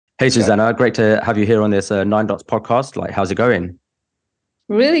Hey, Sure. Soozana, great to have you here on this Nine Dots podcast. Like, how's it going?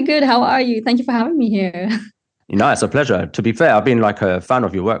 Really good. How are you? Thank you for having me here. It's a pleasure. To be fair, I've been like a fan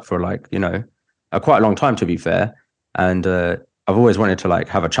of your work for a quite a long time, to be fair. And I've always wanted to like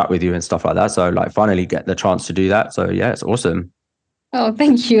have a chat with you and stuff like that. So like finally get the chance to do that. So yeah, it's awesome. Oh,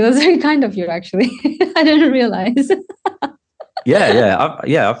 thank you. That's very kind of you, actually. I didn't realize.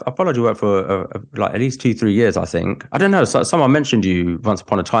 I've followed your work for like at least 2, 3 years, I think. I don't know. So, someone mentioned you once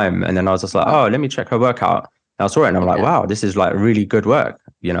upon a time, and then I was just like, Oh, oh, let me check her work out. And I saw it, and I'm like, yeah. wow, this is like really good work.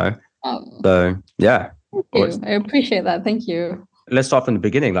 Oh, So yeah. thank you. I appreciate that. Thank you. Let's start from the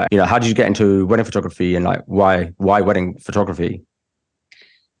beginning. Like, how did you get into wedding photography and like why wedding photography?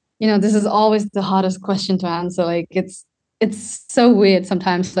 This is always the hardest question to answer. Like it's so weird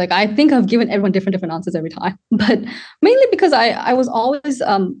sometimes. Like I think I've given everyone different answers every time. But mainly because I was always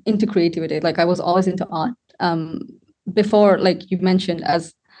into creativity. Like I was always into art. Before, like you mentioned,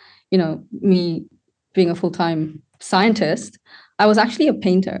 as me being a full-time scientist, I was actually a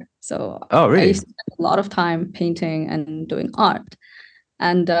painter. So Oh, I really? used to spend a lot of time painting and doing art.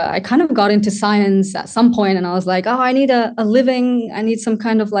 And I kind of got into science at some point, and I was like, oh, I need a living. I need some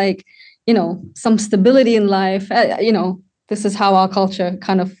kind of like, some stability in life. This is how our culture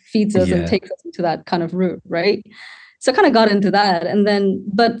kind of feeds us and Yeah. takes us into that kind of route, right? So I kind of got into that. And then,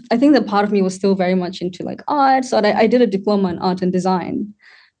 but I think that part of me was still very much into like art. So I did a diploma in art and design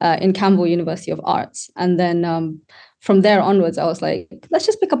in Campbell University of Arts. And then from there onwards, I was like, let's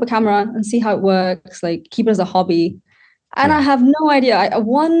just pick up a camera and see how it works, like keep it as a hobby. And I Yeah. have no idea.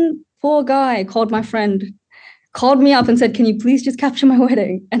 One poor guy called my friend, called me up and said, can you please just capture my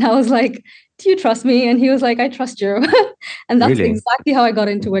wedding? And I was like, do you trust me? And he was like, I trust you. And that's Really? exactly how I got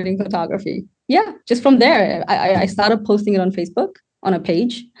into wedding photography. Yeah, just from there, I started posting it on Facebook on a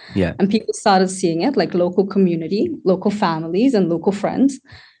page, Yeah. and people started seeing it, like local community, local families, and local friends.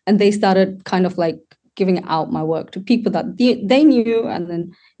 And they started kind of like giving out my work to people that they knew. And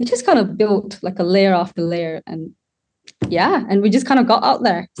then it just kind of built like a layer after layer. And yeah, and we just kind of got out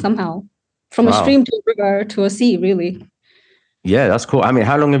there somehow, from a Wow. stream to a river to a sea, really. Yeah, that's cool. I mean,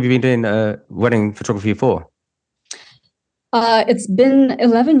 how long have you been doing wedding photography for? It's been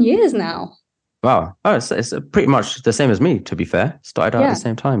 11 years now. Wow. Oh, it's pretty much the same as me, to be fair. Started out at the Yeah.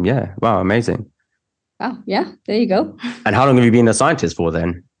 same time. Yeah. Wow, amazing. Wow. Yeah. There you go. And how long have you been a scientist for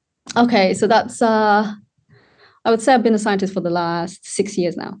then? Okay. So that's, I would say I've been a scientist for the last 6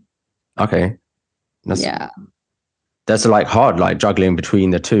 years now. Okay. That's Yeah. that's like hard, like juggling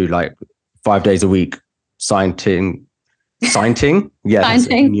between the two, like 5 days a week, scienting, scienting. Yeah, that's a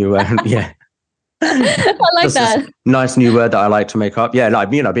Scienting. new word. Yeah. I like That's a that. nice new word that I like to make up. Yeah, like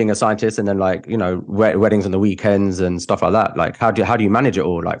being a scientist and then like weddings on the weekends and stuff like that. Like how do you manage it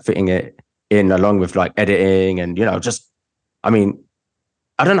all? Like fitting it in along with like editing and just. I mean,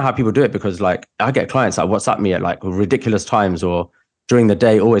 I don't know how people do it because like I get clients that WhatsApp me at like ridiculous times or during the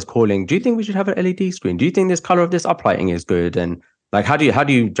day, always calling. Do you think we should have an LED screen? Do you think this color of this uplighting is good? And like how do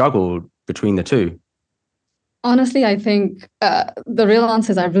you juggle between the two? Honestly, I think the real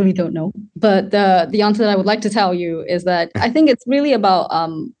answer is I really don't know. But the answer that I would like to tell you is that I think it's really about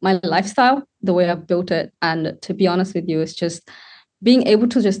my lifestyle, the way I've built it. And to be honest with you, it's just being able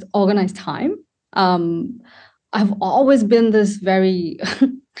to just organize time. Um, I've always been this very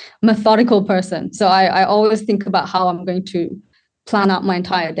methodical person. So I always think about how I'm going to plan out my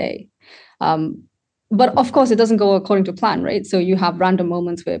entire day. Um, but of course, it doesn't go according to plan, right? So you have random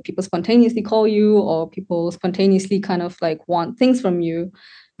moments where people spontaneously call you or people spontaneously kind of like want things from you.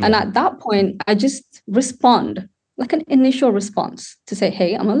 And Yeah, at that point, I just respond like an initial response to say,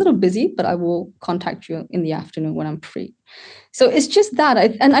 hey, I'm a little busy, but I will contact you in the afternoon when I'm free. So it's just that.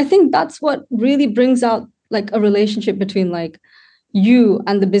 And I think that's what really brings out like a relationship between like you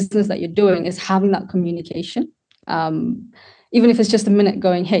and the business that you're doing is having that communication. Um, Even if it's just a minute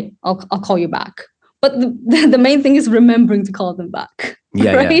going, hey, I'll call you back. But the main thing is remembering to call them back, yeah,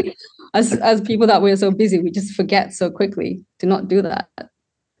 yeah. right? As people that we're so busy, we just forget so quickly to not do that.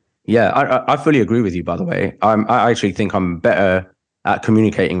 Yeah, I fully agree with you, by the way. I actually think I'm better at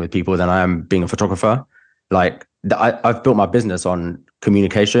communicating with people than I am being a photographer. Like, I've built my business on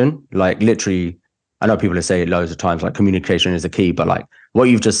communication. Like, literally, I know people say it loads of times, like, communication is the key, but like, what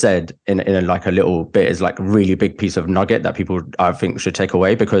you've just said in like a little bit is like a really big piece of nugget that people, I think, should take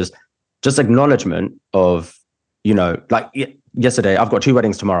away because just acknowledgement of, like yesterday, I've got two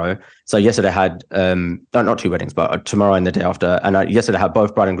weddings tomorrow. So yesterday I had not two weddings, but tomorrow and the day after. And yesterday I had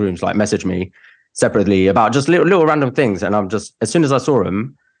both bride and grooms like message me separately about just little random things. And I'm just, as soon as I saw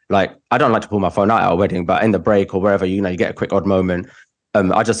them, like I don't like to pull my phone out at a wedding, but in the break or wherever, you get a quick odd moment.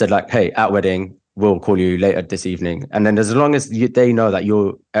 I just said like, hey, at wedding, we'll call you later this evening. And then as long as they know that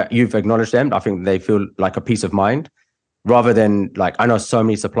you've acknowledged them, I think they feel like a peace of mind, rather than like, I know so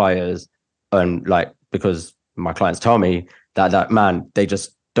many suppliers, and like, because my clients tell me that man, they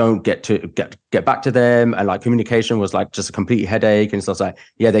just don't get back to them, and like communication was like just a complete headache. And so it's like,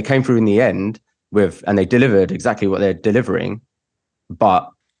 yeah, they came through in the end and they delivered exactly what they're delivering. But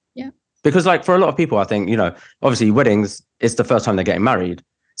yeah, because like for a lot of people, I think, obviously weddings, it's the first time they're getting married.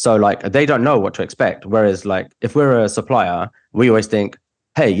 So like they don't know what to expect. Whereas like if we're a supplier, we always think,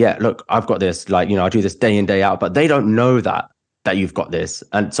 hey, yeah, look, I've got this, like, I do this day in, day out, but they don't know that you've got this.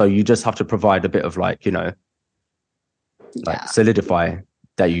 And so you just have to provide a bit of like, like solidify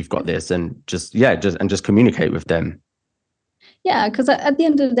that you've got this, and just communicate with them. Yeah, because at the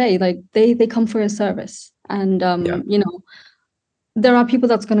end of the day, like they come for a service, and there are people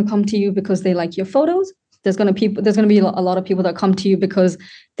that's going to come to you because they like your photos. There's going to be a lot of people that come to you because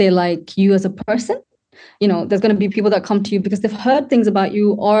they like you as a person. There's going to be people that come to you because they've heard things about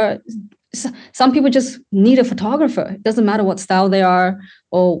you, or some people just need a photographer. It doesn't matter what style they are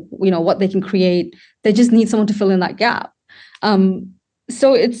or what they can create. They just need someone to fill in that gap.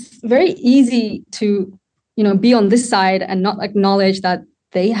 So it's very easy to be on this side and not acknowledge that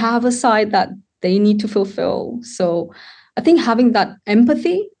they have a side that they need to fulfill. So I think having that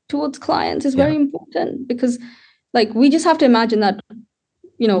empathy towards clients is very important, because like we just have to imagine that,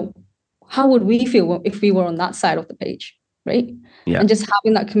 how would we feel if we were on that side of the page, right? Yeah. And just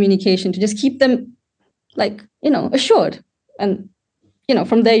having that communication to just keep them like, assured. And,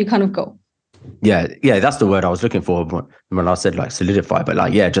 from there you kind of go. Yeah, that's the word I was looking for when I said like solidify, but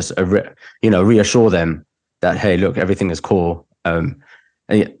like, just reassure them that, hey, look, everything is cool. And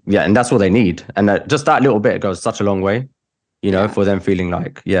that's what they need. And just that little bit goes such a long way, for them feeling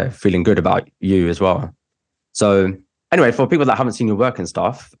like, feeling good about you as well. So anyway, for people that haven't seen your work and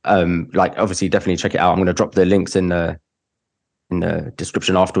stuff, like obviously definitely check it out. I'm going to drop the links in the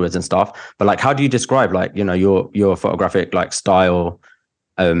description afterwards and stuff. But like, how do you describe like, your photographic like style,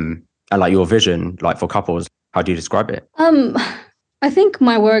 and like your vision, like for couples? How do you describe it? I think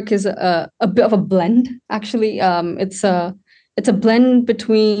my work is a bit of a blend, actually. It's a blend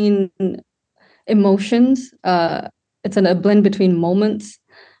between emotions. It's a blend between moments,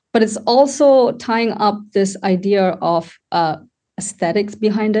 but it's also tying up this idea of aesthetics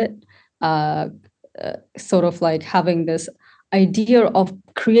behind it. Sort of like having this idea of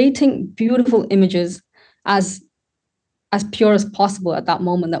creating beautiful images as pure as possible at that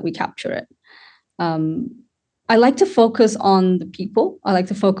moment that we capture it. I like to focus on the people. I like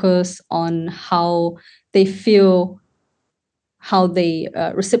to focus on how they feel, how they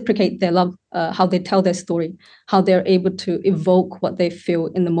reciprocate their love, how they tell their story, how they're able to evoke what they feel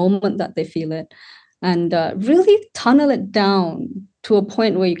in the moment that they feel it, and really tunnel it down to a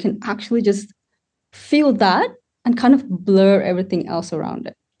point where you can actually just feel that and kind of blur everything else around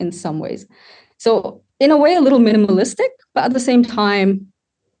it in some ways. So in a way, a little minimalistic, but at the same time,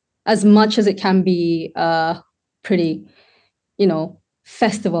 as much as it can be pretty,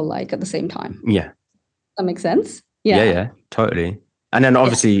 festival-like at the same time. Yeah. That makes sense? Yeah, totally. And then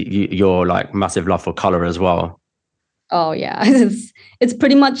obviously your like massive love for color as well. Oh yeah, it's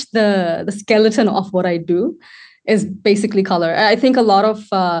pretty much the skeleton of what I do is basically color. I think a lot of,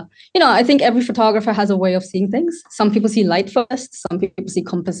 I think every photographer has a way of seeing things. Some people see light first, some people see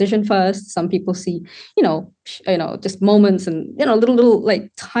composition first, some people see, just moments and, little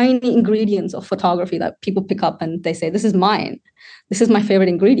like tiny ingredients of photography that people pick up and they say, this is mine. This is my favorite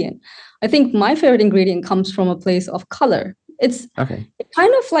ingredient. I think my favorite ingredient comes from a place of color. It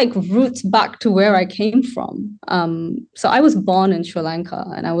kind of like roots back to where I came from. So I was born in Sri Lanka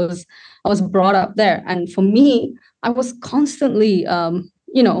and I was brought up there. And for me, I was constantly,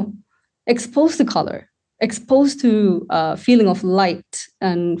 exposed to color, exposed to feeling of light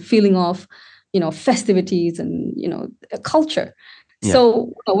and feeling of, festivities and, culture. Yeah.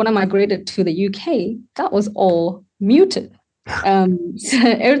 So when I migrated to the UK, that was all muted. So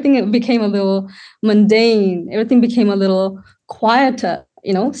everything became a little mundane. Everything became a little quieter,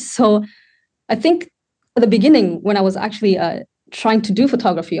 So I think at the beginning, when I was actually trying to do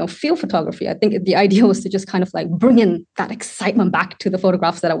photography or field photography, I think the idea was to just kind of like bring in that excitement back to the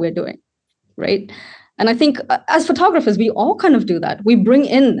photographs that we're doing, right? And I think as photographers, we all kind of do that. We bring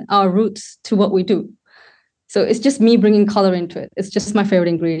in our roots to what we do. So it's just me bringing color into it. It's just my favorite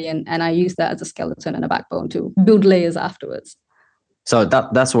ingredient. And I use that as a skeleton and a backbone to build layers afterwards. So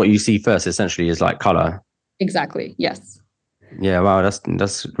that's what you see first, essentially, is like color. Exactly. Yes. Yeah. Wow.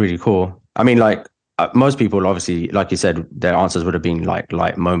 That's really cool. I mean, like most people, obviously, like you said, their answers would have been like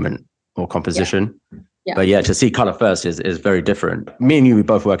light moment or composition. Yeah. But yeah, to see color first is very different. Me and you, we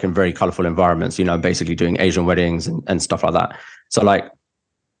both work in very colorful environments, you know, basically doing Asian weddings and stuff like that. So like,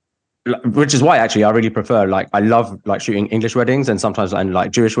 which is why actually I really prefer, like, I love like shooting English weddings and sometimes and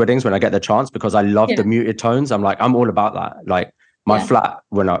like Jewish weddings when I get the chance, because I love the muted tones. I'm all about that. Like my flat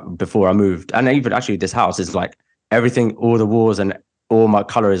before I moved, and even actually this house is like everything, all the walls and all my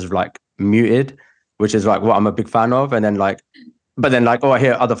color is like muted, which is like what I'm a big fan of. And then like, but then like, I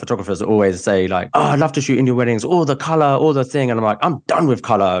hear other photographers always say like, oh, I love to shoot Indian weddings, all the color, all the thing. And I'm like, I'm done with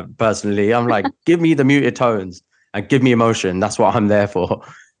color personally. I'm like, give me the muted tones and give me emotion. That's what I'm there for.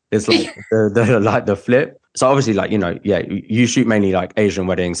 It's like the like the flip. So obviously, like, you know, yeah, you shoot mainly like Asian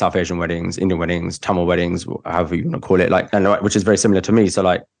weddings, South Asian weddings, Indian weddings, Tamil weddings, however you want to call it, like, and which is very similar to me. So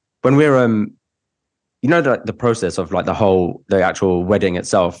like when we're you know, the process of like the actual wedding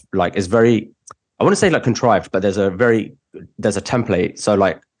itself, like, is very, I want to say like contrived, but there's a template. So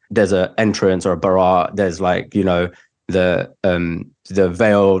like there's a entrance or a barat. There's like, you know, the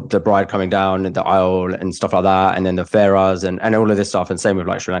veil, the bride coming down the aisle and stuff like that, and then the fairas and all of this stuff. And same with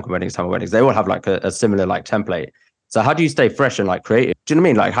like Sri Lankan weddings, Tamil weddings. They all have like a similar like template. So how do you stay fresh and like creative? Do you know what I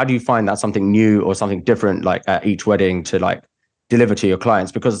mean? Like, how do you find that something new or something different like at each wedding to like deliver to your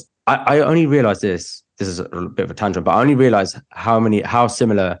clients? Because I only realized this is a bit of a tangent, but I only realized how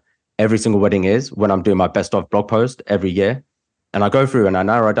similar every single wedding is when I'm doing my best of blog post every year. And I go through and I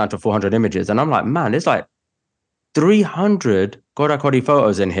narrow it down to 400 images. And I'm like, man, it's like 300 Korakori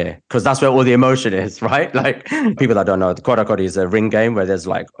photos in here, because that's where all the emotion is, right? Like, people that don't know, the Korakori is a ring game where there's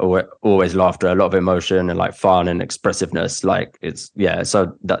like always laughter, a lot of emotion and like fun and expressiveness. Like, it's, yeah,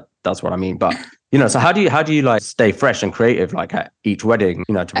 so that's what I mean. But you know, so how do you like stay fresh and creative like at each wedding,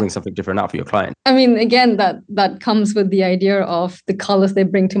 you know, to bring something different out for your client? I mean, again, that comes with the idea of the colors they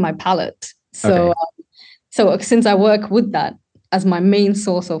bring to my palette. So Okay. So since I work with that as my main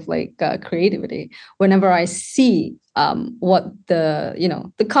source of like creativity, whenever I see what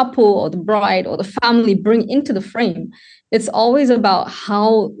the couple or the bride or the family bring into the frame, it's always about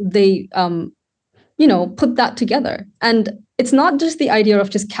how they put that together. And it's not just the idea of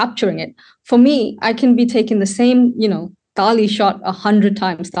just capturing it. For me, I can be taking the same thali shot 100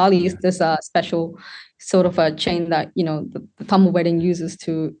 times. Thali is this special sort of a chain that the Tamil wedding uses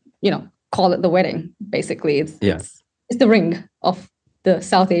to call it the wedding. Basically, it's the ring of the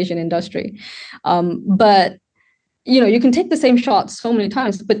South Asian industry. But you can take the same shot so many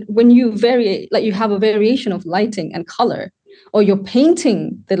times, but when you vary, like you have a variation of lighting and color, or you're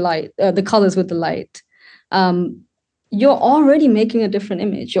painting the colors with the light, you're already making a different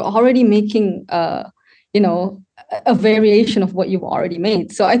image. You're already making a variation of what you've already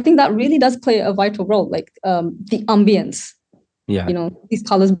made. So I think that really does play a vital role, like the ambience. These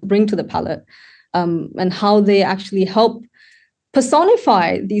colors bring to the palette, and how they actually help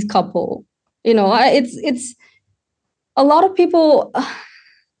personify these couple. It's a lot of people.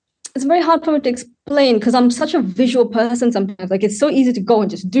 It's very hard for me to explain because I'm such a visual person sometimes. Like, it's so easy to go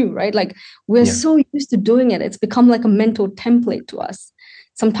and just do, right? Like, we're so used to doing it. It's become like a mental template to us.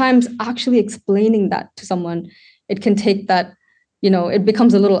 Sometimes actually explaining that to someone, it can take that, it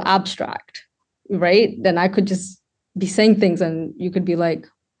becomes a little abstract, right? Then I could just be saying things and you could be like,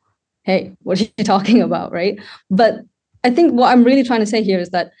 hey, what are you talking about, right? But I think what I'm really trying to say here is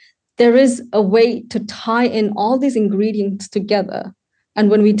that there is a way to tie in all these ingredients together. And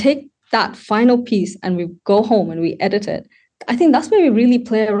when we take that final piece and we go home and we edit it, I think that's where we really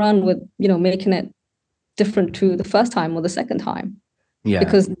play around with, making it different to the first time or the second time. Yeah.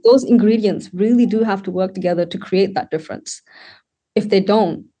 Because those ingredients really do have to work together to create that difference. If they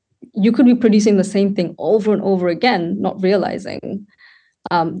don't, you could be producing the same thing over and over again, not realizing.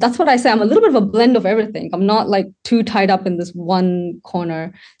 That's what I say. I'm a little bit of a blend of everything. I'm not like too tied up in this one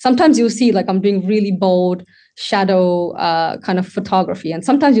corner. Sometimes you'll see like I'm doing really bold shadow kind of photography. And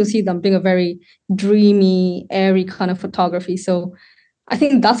sometimes you'll see them doing a very dreamy, airy kind of photography. So I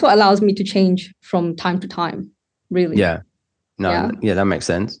think that's what allows me to change from time to time, really. Yeah. No, yeah, that makes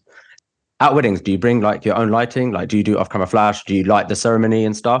sense. At weddings, do you bring like your own lighting? Like, do you do off-camera flash? Do you light the ceremony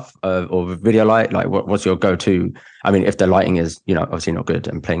and stuff, or video light? Like, what's your go-to? I mean, if the lighting is, obviously not good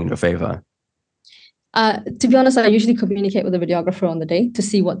and playing in your favor. To be honest, I usually communicate with the videographer on the day to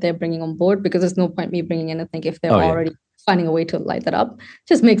see what they're bringing on board, because there's no point me bringing anything if they're already finding a way to light that up.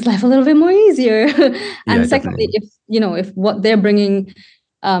 Just makes life a little bit more easier. And secondly, if what they're bringing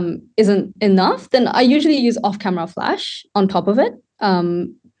isn't enough, then I usually use off-camera flash on top of it.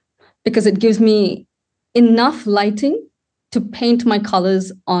 Because it gives me enough lighting to paint my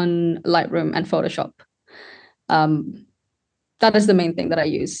colors on Lightroom and Photoshop. That is the main thing that I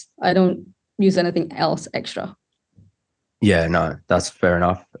use. I don't use anything else extra. Yeah, no, that's fair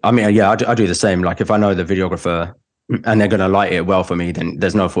enough. I mean, yeah, I do the same. Like if I know the videographer and they're going to light it well for me, then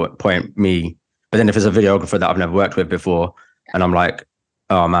there's no point me. But then if it's a videographer that I've never worked with before and I'm like,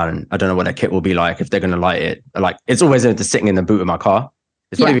 oh man, I don't know what their kit will be like if they're going to light it. Like it's always sitting in the boot of my car.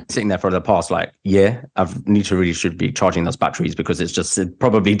 It's probably Yeah. been sitting there for the past like year. Should be charging those batteries because it's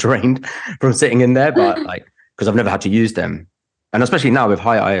probably drained from sitting in there. But like, because I've never had to use them. And especially now with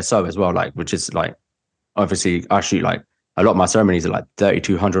high ISO as well, like, which is like, obviously I shoot like a lot of my ceremonies are like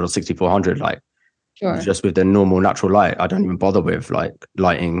 3200 or 6400, like Sure. just with the normal natural light. I don't even bother with like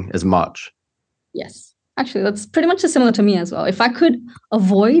lighting as much. Yes. Actually, that's pretty much similar to me as well. If I could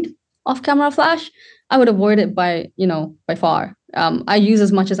avoid off-camera flash, I would avoid it by far. I use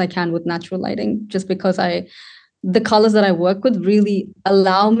as much as I can with natural lighting just because the colors that I work with really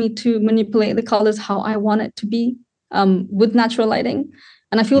allow me to manipulate the colors how I want it to be with natural lighting.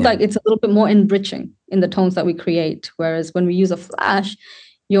 And I feel like it's a little bit more enriching in the tones that we create. Whereas when we use a flash,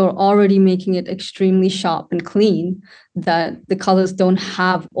 you're already making it extremely sharp and clean that the colors don't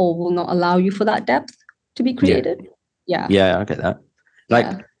have or will not allow you for that depth to be created. Yeah. Yeah, I get that.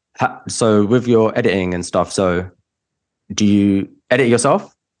 Like, so with your editing and stuff, so do you edit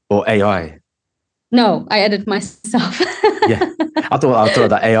yourself or AI? No, I edit myself. Yeah, I thought I'd throw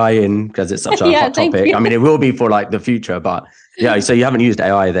that AI in because it's such a hot topic. I mean, it will be for like the future, but yeah. So you haven't used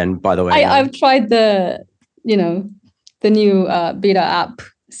AI then, by the way? I've tried the new beta app.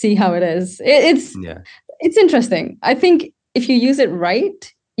 See how it is. It's interesting. I think if you use it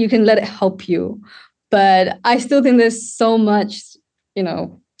right, you can let it help you. But I still think there's so much,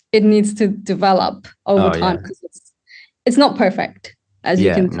 it needs to develop over time because it's not perfect, as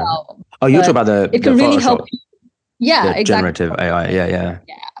you can tell. Oh, you're talking about it can really help you. Yeah, exactly. Generative AI. Yeah.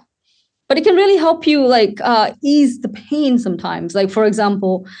 But it can really help you like ease the pain sometimes. Like, for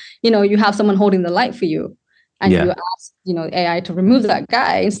example, you have someone holding the light for you and you ask, AI to remove that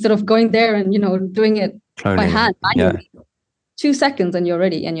guy instead of going there and, doing it by hand manually. 2 seconds and you're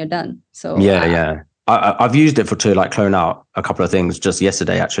ready and you're done. So I've used it to like clone out a couple of things just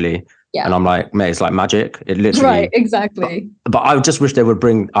yesterday actually. Yeah. And I'm like, mate, it's like magic. It literally. Right, exactly. But I just wish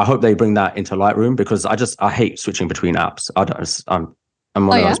I hope they bring that into Lightroom because I hate switching between apps. I'm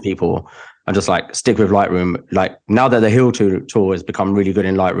one of those people. I just like stick with Lightroom. Like now that the Heal tool has become really good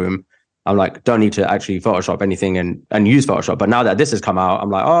in Lightroom, I'm like, don't need to actually Photoshop anything and use Photoshop. But now that this has come out, I'm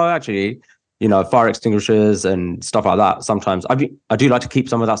like, oh, actually, fire extinguishers and stuff like that. Sometimes I do like to keep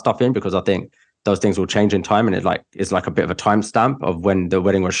some of that stuff in because I think those things will change in time and it's like a bit of a timestamp of when the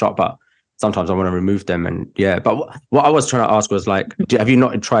wedding was shot. But sometimes I want to remove them but what I was trying to ask was like, have you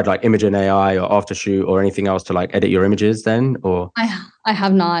not tried like Imagen AI or Aftershoot or anything else to like edit your images then? Or I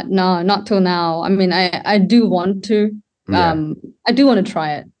have not. No, not till now. I mean, I do want to. I do want to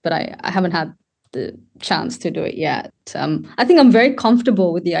try it, but I haven't had the chance to do it yet. I think I'm very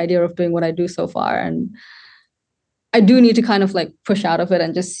comfortable with the idea of doing what I do so far, and I do need to kind of like push out of it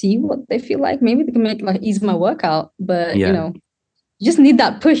and just see what they feel like. Maybe they can make like ease my workout, but you just need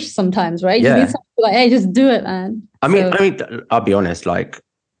that push sometimes, right? You just need something like, hey, just do it, man. I mean, I'll be honest, like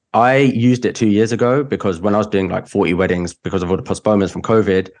I used it 2 years ago because when I was doing like 40 weddings because of all the postponements from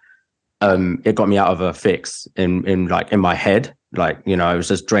COVID, it got me out of a fix in my head. Like, it was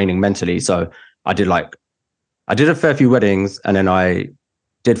just draining mentally. So I did a fair few weddings and then I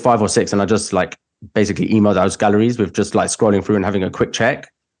did 5 or 6 and I just like basically emailed those galleries with just like scrolling through and having a quick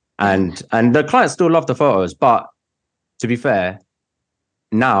check. And the clients still love the photos. But to be fair,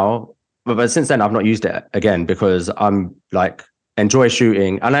 now, but since then I've not used it again because I'm like enjoy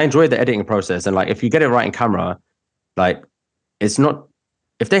shooting and I enjoy the editing process. And like, if you get it right in camera, like it's not,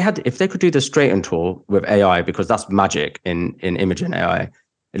 if they could do the straighten tool with AI, because that's magic in Imagen AI,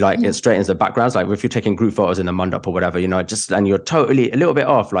 like it straightens the backgrounds. Like if you're taking group photos in the mandap or whatever, and you're totally a little bit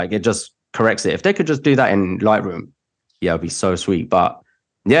off, like it just corrects it. If they could just do that in Lightroom, it'd be so sweet. But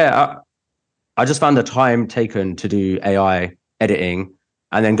yeah, I just found the time taken to do AI editing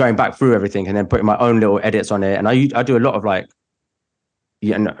and then going back through everything and then putting my own little edits on it. And I do a lot of like,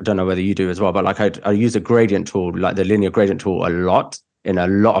 I don't know whether you do as well, but like I use a gradient tool, like the linear gradient tool a lot in a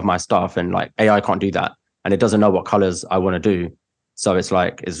lot of my stuff. And like AI can't do that. And it doesn't know what colors I want to do. So it's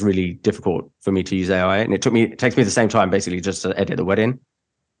like, it's really difficult for me to use AI. And it takes me the same time basically just to edit the wedding,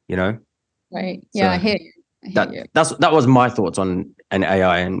 Right. Yeah, so I hear you. That was my thoughts on an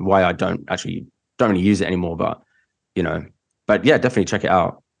AI and why I don't really use it anymore. But, but yeah, definitely check it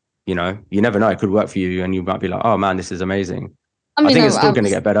out. You never know, it could work for you and you might be like, oh man, this is amazing. I think it's still going to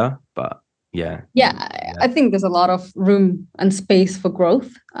get better, but yeah. I think there's a lot of room and space for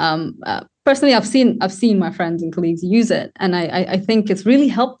growth. Personally, I've seen my friends and colleagues use it, and I think it's really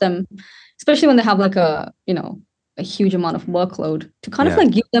helped them, especially when they have like a a huge amount of workload to kind of Yeah.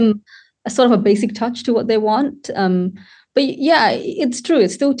 like give them a sort of a basic touch to what they want. But yeah, it's true.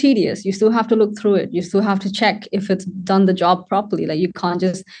 It's still tedious. You still have to look through it. You still have to check if it's done the job properly. Like you can't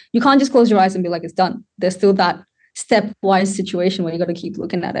just close your eyes and be like, it's done. There's still that stepwise situation where you got to keep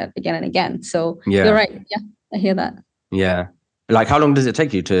looking at it again and again. So you're right. Yeah, I hear that. Yeah. Like how long does it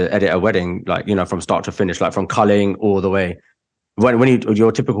take you to edit a wedding? Like, you know, from start to finish, like from culling all the way. When you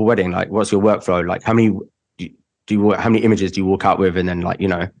your typical wedding, like what's your workflow? Like how many how many images do you walk out with, and then like, you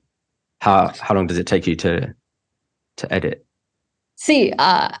know, how long does it take you to edit? See,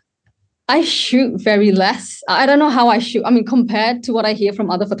 I shoot very less. I don't know how I shoot. I mean, compared to what I hear from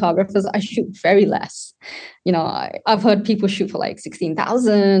other photographers, I shoot very less. You know, I've heard people shoot for like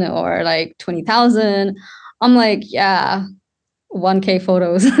 16,000 or like 20,000. I'm like, yeah, 1K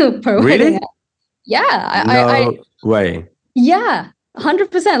photos per Really? wedding. Yeah. No way. Yeah,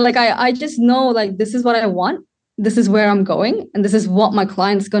 100%. Like I just know like this is what I want. This is where I'm going. And this is what my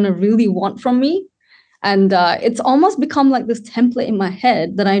client's going to really want from me. And it's almost become like this template in my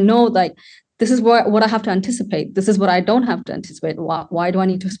head that I know like this is what I have to anticipate. This is what I don't have to anticipate. Why do I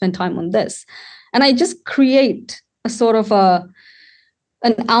need to spend time on this? And I just create a sort of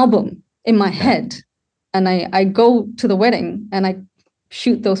an album in my head. And I go to the wedding and I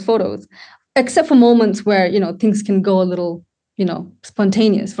shoot those photos, except for moments where, you know, things can go a little, you know,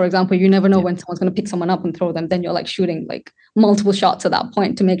 spontaneous. For example, you never know when someone's going to pick someone up and throw them. Then you're like shooting like multiple shots at that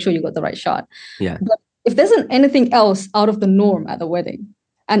point to make sure you got the right shot. Yeah. But if there's anything else out of the norm at the wedding,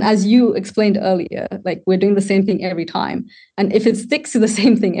 and as you explained earlier, like we're doing the same thing every time. And if it sticks to the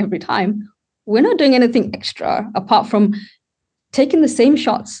same thing every time, we're not doing anything extra apart from taking the same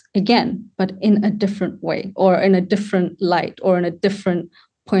shots again, but in a different way or in a different light or in a different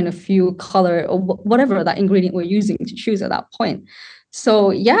point of view, color, or whatever that ingredient we're using to choose at that point.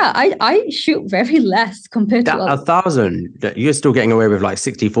 So yeah, I shoot very less compared to 1,000. You're still getting away with like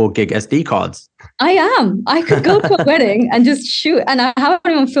 64 gig SD cards. I am. I could go to a wedding and just shoot, and I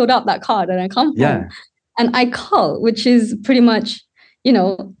haven't even filled out that card, and I come home and I cull, which is pretty much, you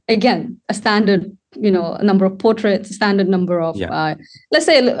know, again, a standard, you know, a number of portraits, a standard number of, let's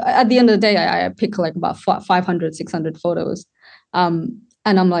say at the end of the day, I pick like about 500, 600 photos.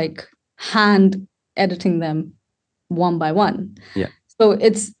 And I'm like hand editing them one by one. Yeah. So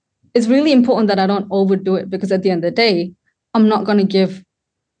it's really important that I don't overdo it, because at the end of the day, I'm not going to give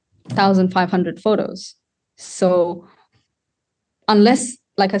 1,500 photos. So unless,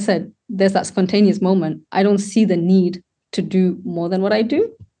 like I said, there's that spontaneous moment, I don't see the need to do more than what I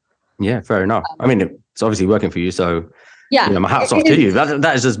do. Yeah, fair enough. I mean, it's obviously working for you. So yeah, you know, my hat's off to you. That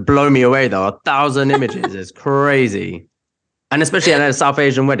has just blown me away though. 1,000 images is crazy. And especially at a South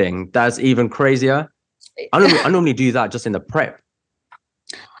Asian wedding, that's even crazier. I normally do that just in the prep.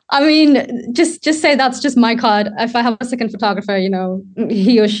 I mean, just say that's just my card. If I have a second photographer, you know,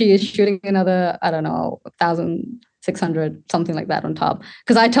 he or she is shooting another, I don't know, 1,600, something like that on top.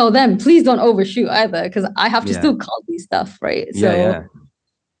 Because I tell them, please don't overshoot either, because I have to still call these stuff, right? So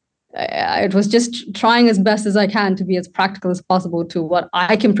it was just trying as best as I can to be as practical as possible to what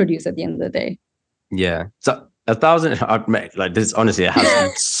I can produce at the end of the day. Yeah. So 1,000, like this, honestly, it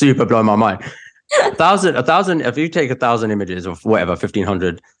has super blown my mind. 1,000, if you take 1,000 images of whatever,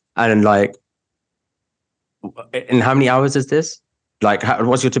 1,500, and like, in how many hours is this? Like,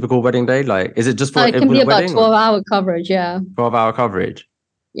 what's your typical wedding day? Like, is it just for it can be about 12-hour coverage? Yeah. 12-hour coverage.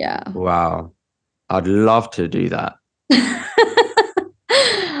 Yeah. Wow. I'd love to do that. That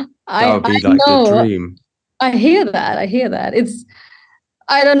would be like the dream. I hear that.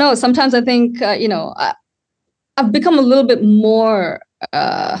 I don't know. Sometimes I think, you know, I've become a little bit more,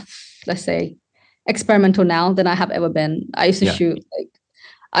 let's say, experimental now than I have ever been. I used to shoot like,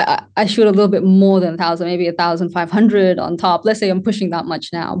 I shoot a little bit more than 1,000, maybe 1,500 on top. Let's say I'm pushing that much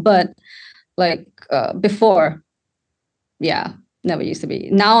now, but like before, yeah, never used to be.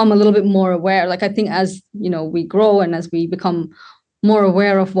 Now I'm a little bit more aware. Like I think as, you know, we grow and as we become more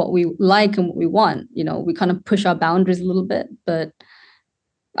aware of what we like and what we want, you know, we kind of push our boundaries a little bit, but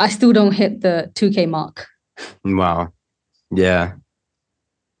I still don't hit the 2K mark. Wow. Yeah.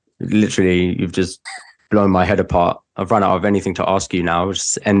 Literally, you've just blown my head apart. I've run out of anything to ask you now. I'll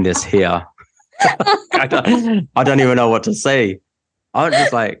just end this here. I don't even know what to say. I'm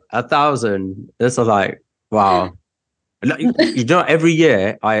just like 1,000. This is like, wow. You know, every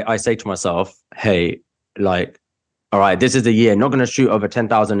year I say to myself, hey, like, all right, this is the year. Not going to shoot over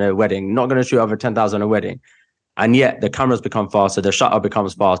 10,000 a wedding. Not going to shoot over 10,000 a wedding. And yet the cameras become faster. The shutter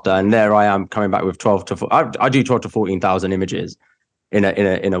becomes faster. And there I am coming back with 12 to 14. I do 12 to 14,000 images in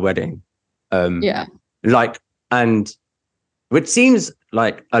a wedding. Like, and which seems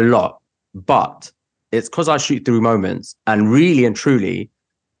like a lot, but it's because I shoot through moments, and really and truly,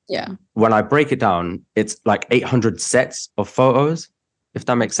 when I break it down, it's like 800 sets of photos, if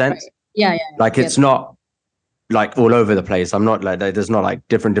that makes sense. Right. Yeah. Like it's not like all over the place. I'm not like, there's not like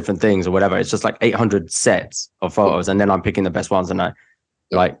different things or whatever. It's just like 800 sets of photos, and then I'm picking the best ones. And I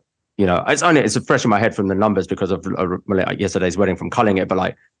like, you know, it's fresh in my head from the numbers because of like yesterday's wedding from culling it. But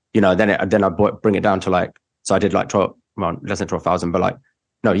like, you know, then I bring it down to like, so I did like 12, well, less than 12,000, but like,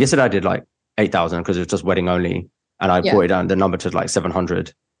 no, yesterday I did like 8,000 because it was just wedding only. And I brought it down the number to like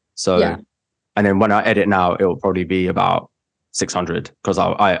 700. So, and then when I edit now, it will probably be about 600 because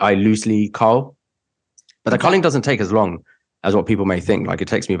I loosely cull. But the culling doesn't take as long as what people may think. Like it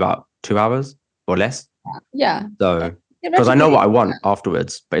takes me about 2 hours or less. Yeah. So, because I know what I want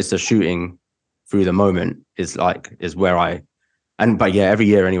afterwards, but it's the shooting through the moment is where but yeah, every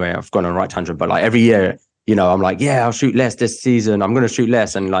year anyway, I've gone on a right tangent, but like every year, you know, I'm like, yeah, I'll shoot less this season. I'm going to shoot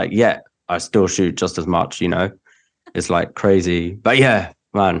less. And like, yeah, I still shoot just as much, you know, it's like crazy. But yeah,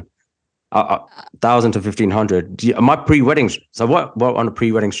 man, 1,000 to 1,500. My pre-wedding. So what on a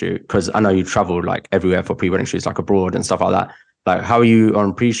pre-wedding shoot? Because I know you travel like everywhere for pre-wedding shoots, like abroad and stuff like that. Like, how are you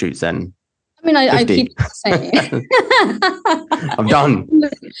on pre-shoots then? I mean, I keep it the same. I'm done. No.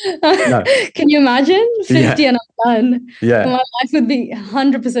 Can you imagine 50 and I'm done? Yeah, my life would be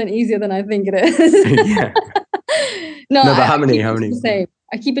 100% easier than I think it is. Yeah. No, but how many? I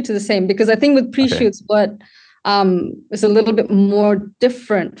keep it to the same because I think with pre-shoots, what is a little bit more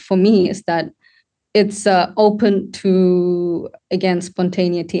different for me is that it's open to, again,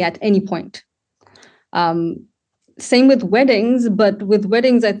 spontaneity at any point. Same with weddings, but with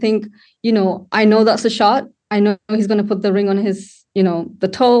weddings, I think, you know, I know that's a shot. I know he's going to put the ring on his, you know, the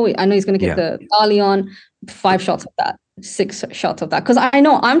toe. I know he's going to get the tali on. 5 shots of that, 6 shots of that. Because I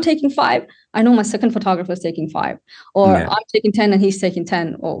know I'm taking 5. I know my second photographer is taking 5. Or I'm taking 10 and he's taking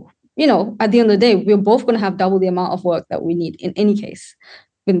 10. Or, you know, at the end of the day, we're both going to have double the amount of work that we need in any case,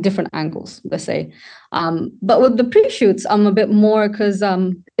 in different angles, let's say. But with the pre-shoots, I'm a bit more because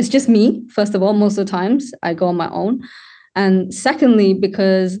it's just me, first of all, most of the times I go on my own. And secondly,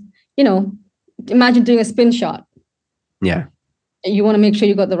 because, you know, imagine doing a spin shot. Yeah. You want to make sure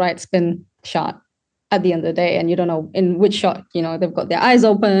you got the right spin shot at the end of the day. And you don't know in which shot, you know, they've got their eyes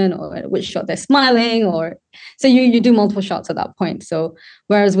open or which shot they're smiling or so you do multiple shots at that point. So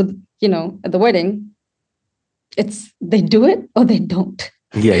whereas with, you know, at the wedding, it's they do it or they don't.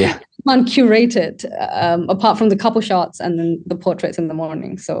 Yeah. Uncurated, apart from the couple shots and then the portraits in the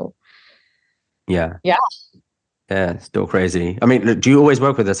morning. So yeah, still crazy. I mean, do you always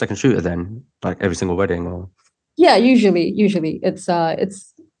work with a second shooter then, like every single wedding? Or usually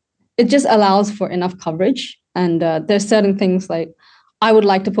it just allows for enough coverage, and there's certain things like I would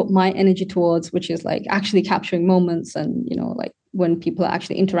like to put my energy towards, which is like actually capturing moments and, you know, like when people are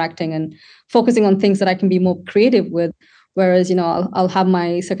actually interacting and focusing on things that I can be more creative with. Whereas, you know, I'll have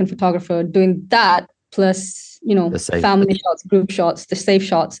my second photographer doing that plus, you know, family shots, group shots, the safe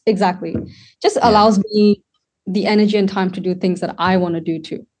shots. Exactly. Just allows me the energy and time to do things that I want to do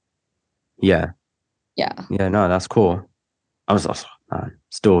too. Yeah. No, that's cool. I was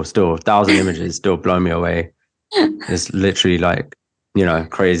still 1,000 images still blow me away. It's literally like, you know,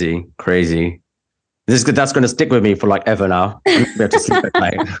 crazy. That's going to stick with me for like ever now. I'm going to be able to sleep at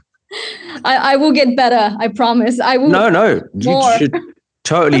night. I will get better. I promise. I will. No.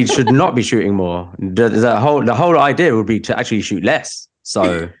 You should not be shooting more. The whole idea would be to actually shoot less.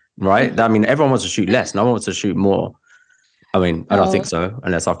 So, right? I mean, everyone wants to shoot less. No one wants to shoot more. I mean, I don't think so,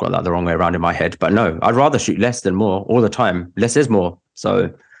 unless I've got that the wrong way around in my head. But no, I'd rather shoot less than more all the time. Less is more.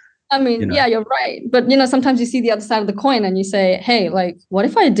 So, I mean, you know. Yeah, you're right. But, you know, sometimes you see the other side of the coin and you say, hey, like, what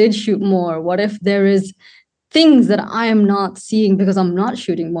if I did shoot more? What if there is things that I am not seeing because I'm not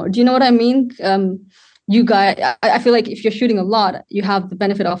shooting more? Do you know what I mean? You guys, I feel like if you're shooting a lot, you have the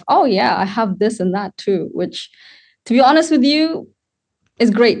benefit of, oh yeah, I have this and that too, which, to be honest with you,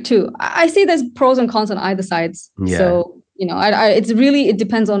 is great too. I see there's pros and cons on either sides. Yeah. So, you know, it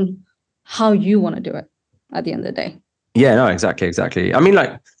depends on how you want to do it at the end of the day. Yeah, no, exactly. I mean,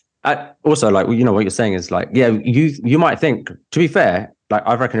 like, also, like, you know, what you're saying is like, yeah, you might think, to be fair, like,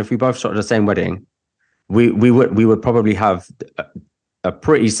 I reckon if we both shot at the same wedding, we would probably have a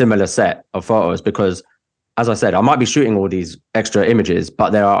pretty similar set of photos because, as I said, I might be shooting all these extra images, but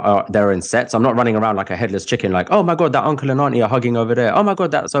they're in sets. I'm not running around like a headless chicken, like, oh my God, that uncle and auntie are hugging over there. Oh my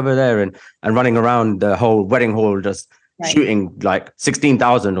God, that's over there. And running around the whole wedding hall, just shooting like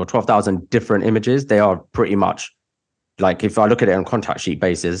 16,000 or 12,000 different images. They are pretty much like, if I look at it on contact sheet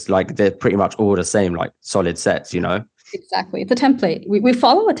basis, like they're pretty much all the same, like solid sets, you know? Exactly. It's a template. We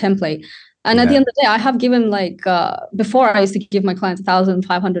follow a template. And at the end of the day, I have given like, before I used to give my clients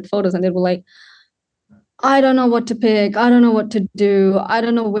 1,500 photos and they were like, I don't know what to pick. I don't know what to do. I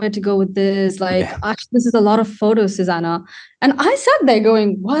don't know where to go with this. Like, Yeah. actually, this is a lot of photos, Soozana. And I sat there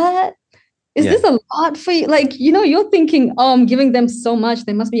going, what? Is Yeah. this a lot for you? Like, you're thinking, oh, I'm giving them so much.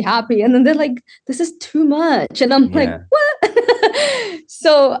 They must be happy. And then they're like, this is too much. And I'm like, Yeah. what?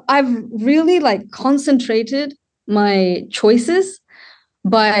 So I've really like concentrated my choices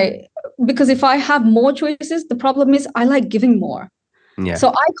because if I have more choices, the problem is I like giving more. Yeah. So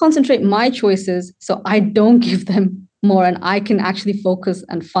I concentrate my choices so I don't give them more and I can actually focus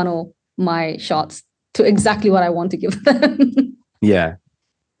and funnel my shots to exactly what I want to give them. Yeah.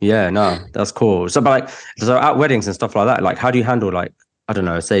 Yeah. No, that's cool. So, but like, so at weddings and stuff like that, like, how do you handle like, I don't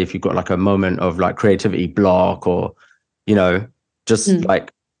know, say if you've got like a moment of like creativity block or, you know, just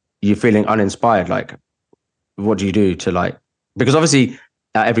like you feeling uninspired, like, what do you do to like, because obviously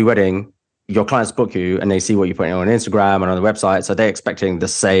at every wedding, your clients book you and they see what you're putting on Instagram and on the website. So they're expecting the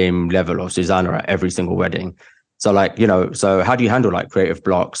same level of Soozana at every single wedding. So like, so how do you handle like creative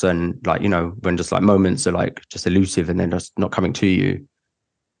blocks and like, when just like moments are like just elusive and then just not coming to you?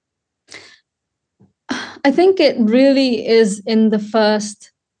 I think it really is in the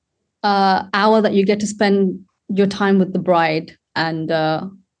first hour that you get to spend your time with the bride and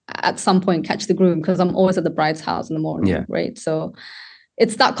at some point catch the groom, because I'm always at the bride's house in the morning, Yeah. right? So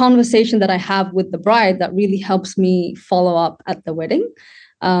it's that conversation that I have with the bride that really helps me follow up at the wedding.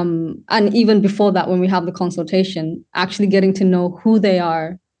 And even before that, when we have the consultation, actually getting to know who they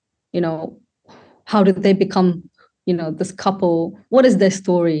are, you know, how did they become, this couple? What is their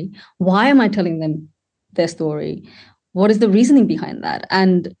story? Why am I telling them their story? What is the reasoning behind that?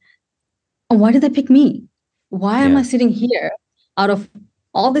 And why did they pick me? Why am I Yeah. sitting here out of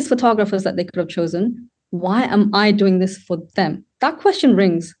all these photographers that they could have chosen? Why am I doing this for them? That question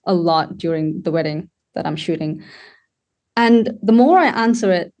rings a lot during the wedding that I'm shooting. And the more I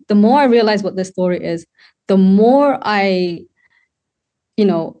answer it, the more I realize what this story is, the more I,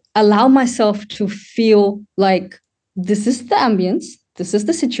 allow myself to feel like this is the ambience, this is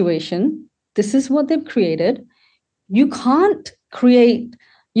the situation, this is what they've created. You can't create,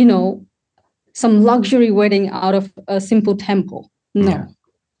 some luxury wedding out of a simple temple. Yeah. No,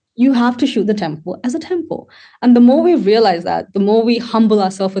 you have to shoot the temple as a temple. And the more we realize that, the more we humble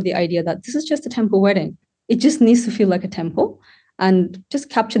ourselves with the idea that this is just a temple wedding. It just needs to feel like a temple and just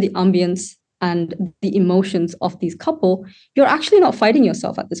capture the ambience and the emotions of these couple. You're actually not fighting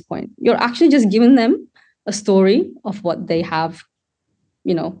yourself at this point. You're actually just giving them a story of what they have,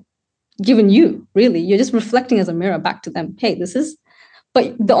 given you, really. You're just reflecting as a mirror back to them. Hey, this is,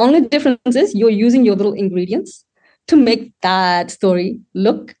 but the only difference is you're using your little ingredients to make that story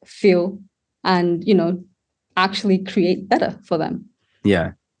look, feel, and actually create better for them.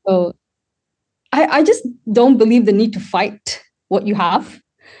 Yeah. So I just don't believe the need to fight what you have.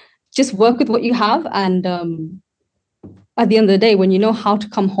 Just work with what you have, and at the end of the day, when you know how to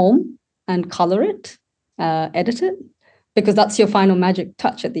come home and color it, edit it, because that's your final magic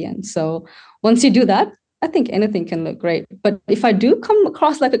touch at the end. So once you do that, I think anything can look great. But if I do come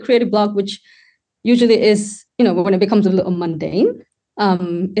across like a creative block, which usually is, when it becomes a little mundane,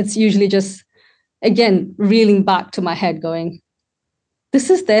 it's usually just, again, reeling back to my head going, this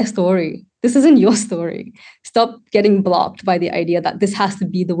is their story. This isn't your story. Stop getting blocked by the idea that this has to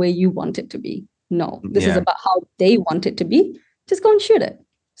be the way you want it to be. No, this is Yeah. about how they want it to be. Just go and shoot it.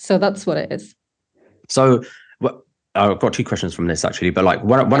 So that's what it is. So I've got two questions from this actually, but like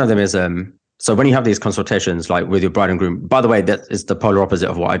one of them is so when you have these consultations like with your bride and groom, by the way, that is the polar opposite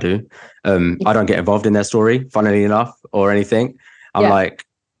of what I do. I don't get involved in their story, funnily enough, or anything. I'm like,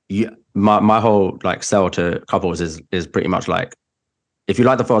 my whole like sell to couples is pretty much like, if you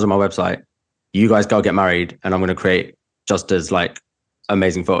like the photos on my website, you guys go get married and I'm going to create just as like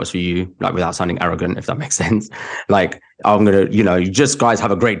amazing photos for you, like without sounding arrogant, if that makes sense. Like I'm going to, you just guys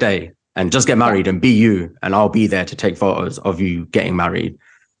have a great day and just get married and be you, and I'll be there to take photos of you getting married.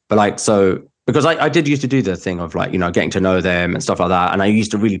 But like, so because I did used to do the thing of like, getting to know them and stuff like that. And I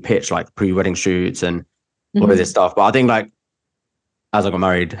used to really pitch like pre-wedding shoots and all of this stuff. But I think like, as I got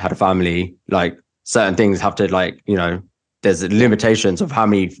married, had a family, like certain things have to like, there's limitations of how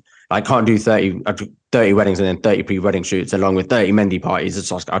many, I can't do 30 weddings and then 30 pre-wedding shoots along with 30 Mendy parties. It's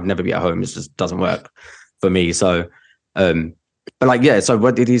just, I'd never be at home. It just doesn't work for me. So, but like, yeah, so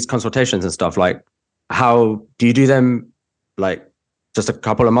what are these consultations and stuff, like, how do you do them? Like just a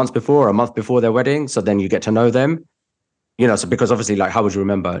couple of months before, or a month before their wedding? So then you get to know them, so because obviously like, how would you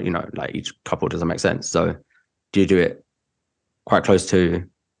remember, like each couple, doesn't make sense. So do you do it quite close to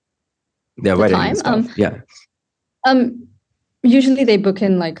their wedding time? and stuff? Usually they book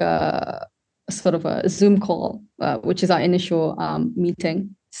in like a sort of a Zoom call, which is our initial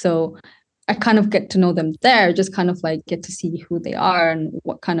meeting. So I kind of get to know them there, just kind of like get to see who they are and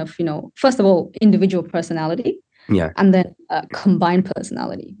what kind of, first of all, individual personality. Yeah. And then combined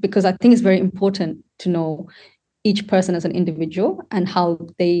personality, because I think it's very important to know each person as an individual and how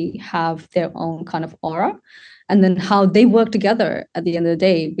they have their own kind of aura, and then how they work together at the end of the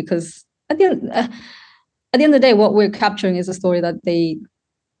day. Because at the end of the day, what we're capturing is a story that they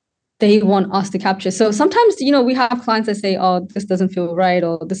want us to capture. So sometimes, we have clients that say, oh, this doesn't feel right,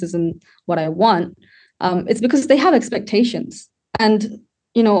 or this isn't what I want. It's because they have expectations. And,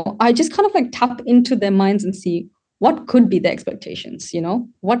 I just kind of like tap into their minds and see what could be their expectations,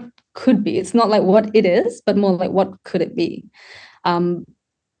 what could be. It's not like what it is, but more like what could it be? And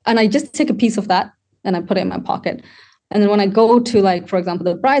I just take a piece of that and I put it in my pocket. And then when I go to, like, for example,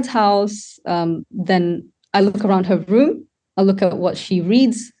 the bride's house, then I look around her room. I look at what she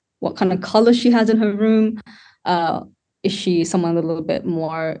reads, what kind of color she has in her room. Is she someone a little bit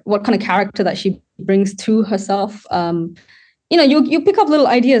more, what kind of character that she brings to herself? You pick up little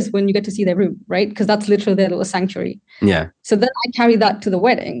ideas when you get to see their room, right? Because that's literally their little sanctuary. Yeah. So then I carry that to the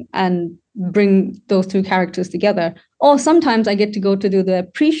wedding and bring those two characters together. Or sometimes I get to go to do the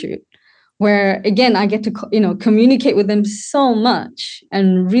pre-shoot, where again, I get to, communicate with them so much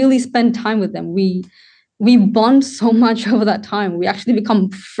and really spend time with them. We bond so much over that time. We actually become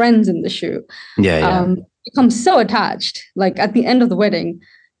friends in the shoot. Yeah. Become so attached. Like at the end of the wedding,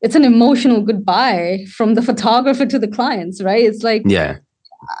 it's an emotional goodbye from the photographer to the clients, right? It's like, yeah.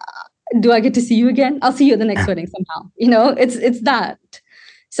 Do I get to see you again? I'll see you at the next wedding somehow. It's that.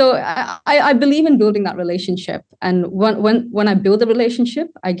 So I believe in building that relationship. And when I build a relationship,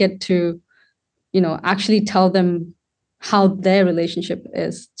 I get to, actually tell them how their relationship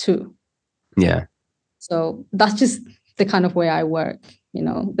is too. Yeah. So that's just the kind of way I work.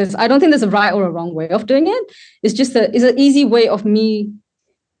 I don't think there's a right or a wrong way of doing it. It's just it's an easy way of me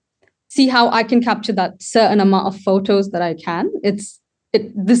see how I can capture that certain amount of photos that I can.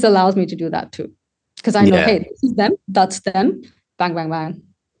 This allows me to do that too. Because I know, hey, this is them, that's them, bang, bang, bang,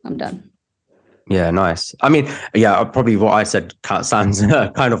 I'm done. Yeah, nice. I mean, yeah, probably what I said sounds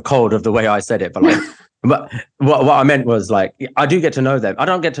kind of cold of the way I said it, but like, but what I meant was like, I do get to know them. I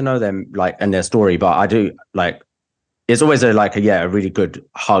don't get to know them like in their story, but I do like, it's always a really good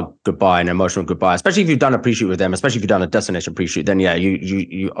hug goodbye, an emotional goodbye, especially if you've done a pre-shoot with them, especially if you've done a destination pre-shoot, then yeah,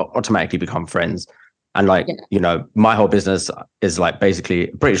 you automatically become friends. And like, my whole business is like basically,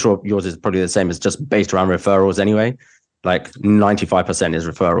 pretty sure yours is probably the same. It's just based around referrals anyway. Like 95% is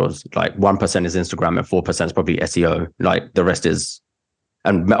referrals, like 1% is Instagram and 4% is probably SEO. Like the rest is,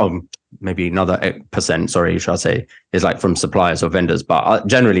 and maybe another percent, sorry, should I say, is like from suppliers or vendors. But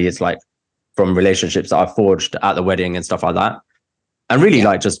generally it's like from relationships that I've forged at the wedding and stuff like that. And really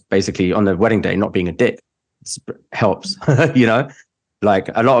like just basically on the wedding day, not being a dick helps, Like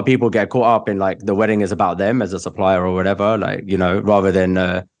a lot of people get caught up in like the wedding is about them as a supplier or whatever, like, rather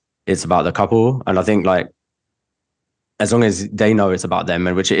than it's about the couple. And I think like, as long as they know it's about them,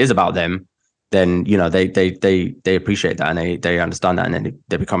 and which it is about them, then, they appreciate that and they understand that, and then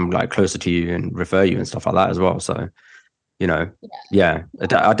they become like closer to you and refer you and stuff like that as well. So,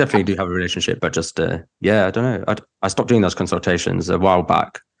 I definitely do have a relationship, but just, I don't know. I stopped doing those consultations a while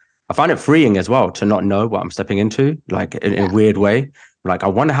back. I find it freeing as well to not know what I'm stepping into, like in a weird way. Like, I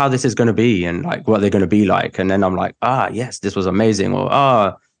wonder how this is going to be and like what they're going to be like. And then I'm like, yes, this was amazing.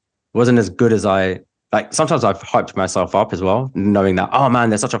 Or, wasn't as good as like. Sometimes I've hyped myself up as well, knowing that, oh man,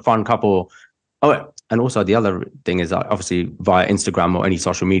 they're such a fun couple. Oh, and also the other thing is that obviously via Instagram or any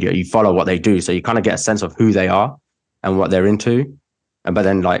social media, you follow what they do. So you kind of get a sense of who they are and what they're into. But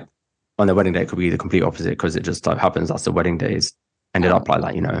then like on their wedding day, it could be the complete opposite, because it just happens that's the wedding days ended up like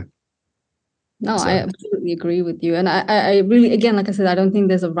that, No, so. I absolutely agree with you. And I really, again, like I said, I don't think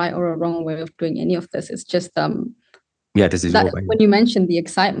there's a right or a wrong way of doing any of this. It's just, this is that, when you mentioned the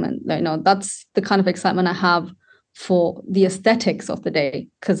excitement, that's the kind of excitement I have for the aesthetics of the day.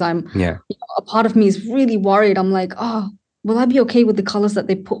 Because I'm, a part of me is really worried. I'm like, will I be okay with the colors that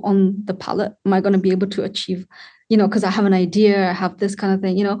they put on the palette? Am I going to be able to achieve, because I have an idea, I have this kind of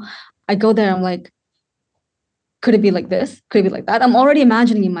thing, I go there, I'm like, could it be like this? Could it be like that? I'm already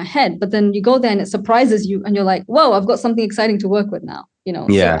imagining in my head, but then you go there and it surprises you and you're like, whoa, I've got something exciting to work with now,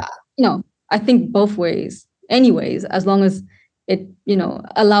 Yeah. So, I think both ways, anyways, as long as it,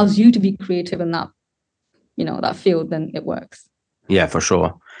 allows you to be creative in that, that field, then it works. Yeah, for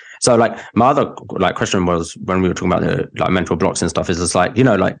sure. So like my other like question was, when we were talking about the like mental blocks and stuff, is just like,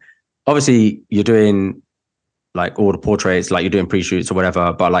 like obviously you're doing like all the portraits, like you're doing pre-shoots or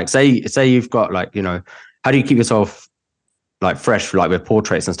whatever, but like say you've got like, how do you keep yourself like fresh, like with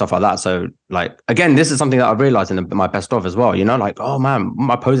portraits and stuff like that? So like, again, this is something that I've realized in my best of as well, like, oh man,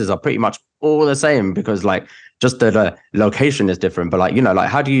 my poses are pretty much all the same because like just the location is different. But like, you know, like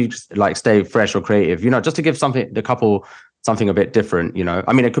how do you just, like stay fresh or creative, you know, just to give the couple something a bit different, you know?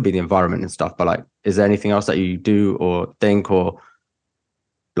 I mean, it could be the environment and stuff, but like, is there anything else that you do or think or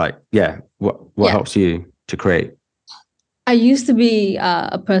like, yeah, what helps you to create? I used to be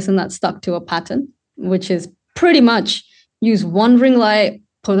a person that stuck to a pattern, which is pretty much use one ring light,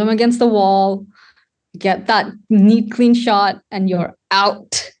 put them against the wall, get that neat, clean shot, and you're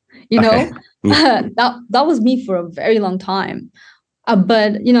out. You know, Okay. Yeah. that was me for a very long time.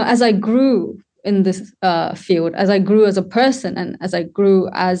 But you know, as I grew in this field, as I grew as a person, and as I grew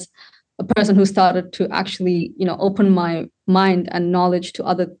as a person who started to actually, you know, open my mind and knowledge to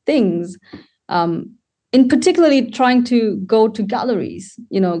other things, in particularly trying to go to galleries,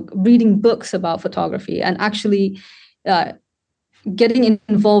 you know, reading books about photography, and actually getting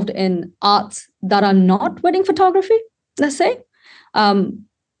involved in arts that are not wedding photography, let's say,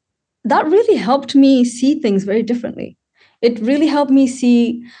 that really helped me see things very differently. It really helped me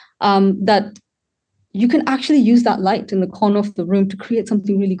see that you can actually use that light in the corner of the room to create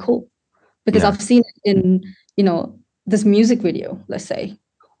something really cool. Because I've seen it in, you know, this music video, let's say,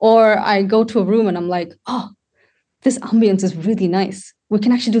 or I go to a room and I'm like, oh, this ambience is really nice. We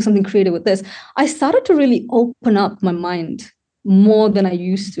can actually do something creative with this. I started to really open up my mind more than I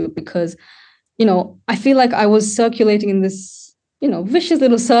used to because, you know, I feel like I was circulating in this, you know, vicious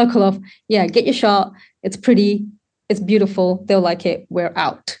little circle of, yeah, get your shot. It's pretty. It's beautiful. They'll like it. We're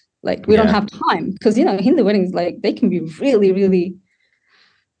out. Like, we don't have time because, you know, Hindu weddings, like, they can be really, really,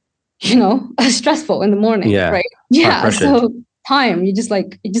 you know, stressful in the morning, right? Yeah. So time, you just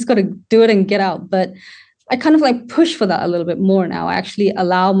got to do it and get out. But I kind of like push for that a little bit more now. I actually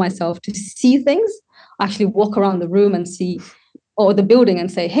allow myself to see things, actually walk around the room and see, or the building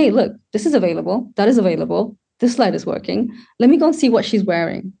and say, hey, look, this is available. That is available. This light is working. Let me go and see what she's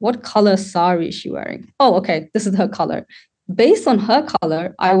wearing. What color sari is she wearing? Oh, okay. This is her color. Based on her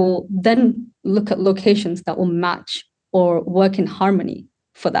color, I will then look at locations that will match or work in harmony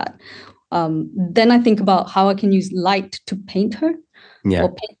for that. Then I think about how I can use light to paint her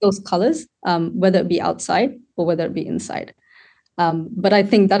or paint those colors, whether it be outside or whether it be inside. But I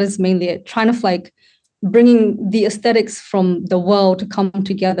think that is mainly it, trying to like bringing the aesthetics from the world to come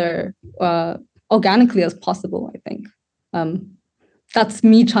together organically as possible, I think. That's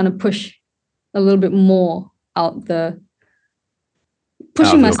me trying to push a little bit more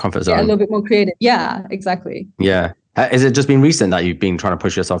pushing myself comfort zone. A little bit more creative. Yeah, exactly. Yeah. Has it just been recent that you've been trying to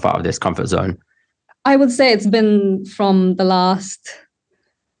push yourself out of this comfort zone? I would say it's been from the last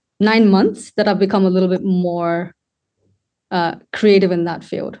 9 months that I've become a little bit more creative in that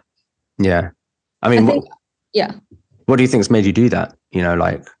field. Yeah. I mean, what do you think's made you do that? You know,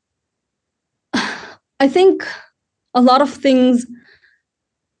 like, I think a lot of things,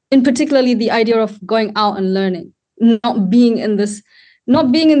 in particularly the idea of going out and learning, not being in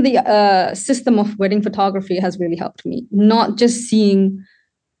the system of wedding photography has really helped me. Not just seeing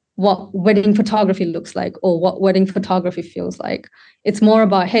what wedding photography looks like or what wedding photography feels like. It's more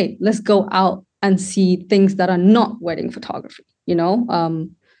about, hey, let's go out and see things that are not wedding photography, you know?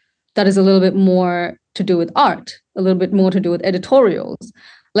 That is a little bit more to do with art, a little bit more to do with editorials.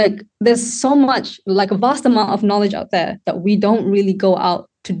 Like, there's so much, like a vast amount of knowledge out there that we don't really go out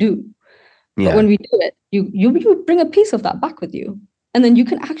to do. But when we do it, you bring a piece of that back with you. And then you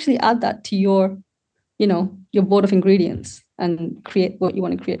can actually add that to your, you know, your board of ingredients and create what you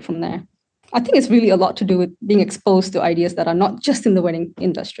want to create from there. I think it's really a lot to do with being exposed to ideas that are not just in the wedding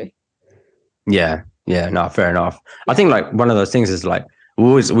industry. Yeah. No, fair enough. I think like one of those things is like,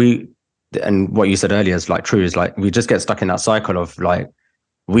 and what you said earlier is like true, is like, we just get stuck in that cycle of like,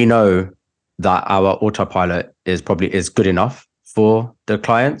 we know that our autopilot is good enough for the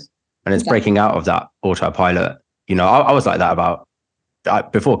clients, and it's breaking out of that autopilot. You know, I was like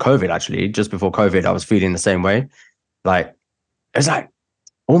that before COVID, actually. Just before COVID, I was feeling the same way. Like, it's like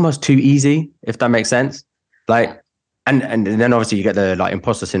almost too easy, if that makes sense. Like, and then obviously you get the like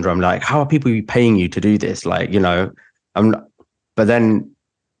imposter syndrome. Like, how are people paying you to do this? Like, you know, but then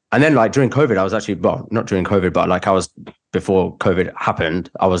like during COVID, I was actually, well, not during COVID, but like before COVID happened,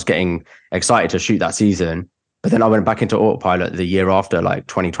 I was getting excited to shoot that season. But then I went back into autopilot the year after, like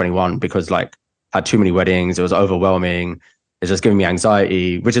 2021, because like I had too many weddings. It was overwhelming. It's just giving me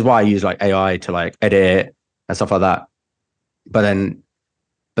anxiety, which is why I use like AI to like edit it and stuff like that. But then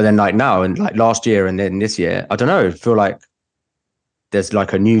like now and like last year and then this year, I don't know, I feel like there's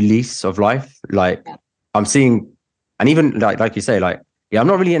like a new lease of life. Like I'm seeing, and even like you say, like, yeah, I'm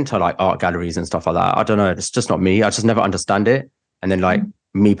not really into like art galleries and stuff like that. I don't know. It's just not me. I just never understand it. And then like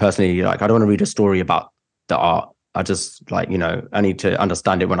me personally, like, I don't want to read a story about the art. I just like, I need to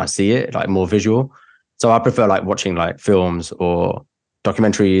understand it when I see it, like more visual. So I prefer like watching like films or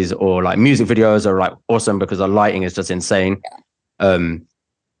documentaries, or like music videos are like awesome because the lighting is just insane. Um,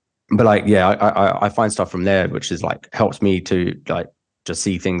 but like, yeah, I find stuff from there which is like helps me to like just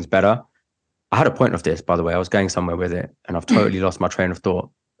see things better. I had a point of this, by the way. I was going somewhere with it, and I've totally lost my train of thought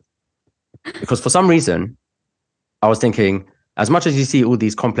because for some reason I was thinking, as much as you see all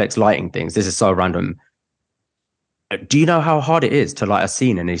these complex lighting things, this is so random. Do you know how hard it is to light a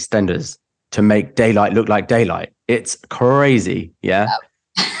scene in EastEnders to make daylight look like daylight? It's crazy, yeah.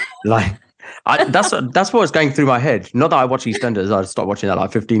 Like, that's what was going through my head. Not that I watch EastEnders; I stopped watching that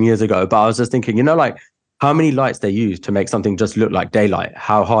like 15 years ago. But I was just thinking, like how many lights they use to make something just look like daylight.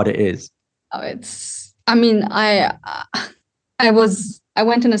 How hard it is. Oh, it's. I mean, I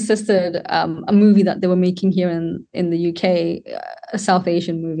went and assisted a movie that they were making here in the UK, a South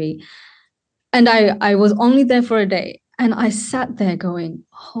Asian movie, and I was only there for a day, and I sat there going,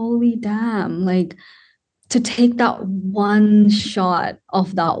 "Holy damn!" Like, to take that one shot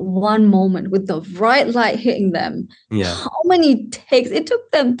of that one moment with the right light hitting them. Yeah. How many takes? It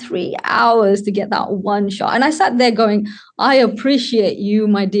took them 3 hours to get that one shot. And I sat there going, I appreciate you,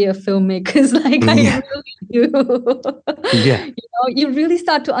 my dear filmmakers. Like, I really do. Yeah. You really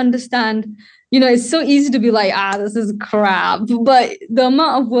start to understand, it's so easy to be like, this is crap. But the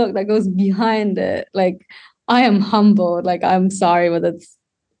amount of work that goes behind it, like, I am humbled. Like, I'm sorry, but it's,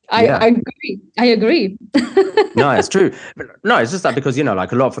 I agree. I agree. No, it's true. No, it's just that because,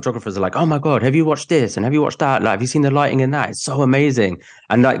 like a lot of photographers are like, oh my God, have you watched this? And have you watched that? Like, have you seen the lighting in that? It's so amazing.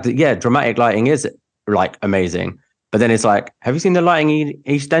 And like, dramatic lighting is like amazing. But then it's like, have you seen the lighting in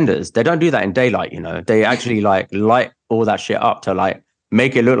EastEnders? They don't do that in daylight, They actually like light all that shit up to like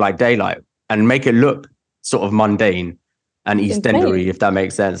make it look like daylight and make it look sort of mundane and EastEndery, if that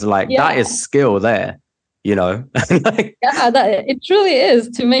makes sense. Like that is skill there. Like, it truly is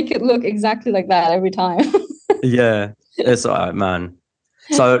to make it look exactly like that every time. Yeah, it's all right, man.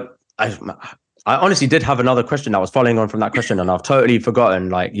 So I honestly did have another question that was following on from that question, and I've totally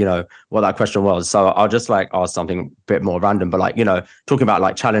forgotten like what that question was. So I'll just like ask something a bit more random, but like talking about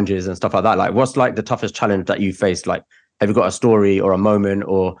like challenges and stuff like that. Like, what's like the toughest challenge that you faced? Like, have you got a story or a moment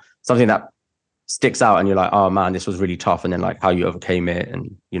or something that sticks out and you're like, oh man, this was really tough, and then like how you overcame it,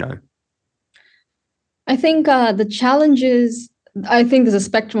 and I think the challenges, I think there's a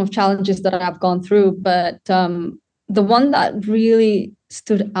spectrum of challenges that I've gone through, but the one that really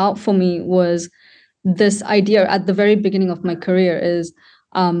stood out for me was this idea at the very beginning of my career is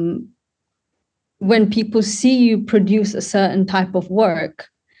when people see you produce a certain type of work,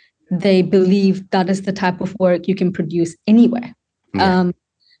 they believe that is the type of work you can produce anywhere. Yeah.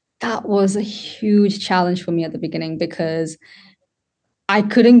 That was a huge challenge for me at the beginning because I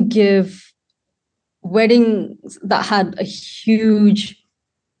couldn't give weddings that had a huge,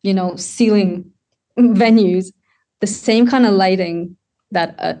 ceiling venues, the same kind of lighting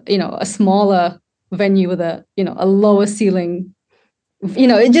that, a smaller venue with a lower ceiling,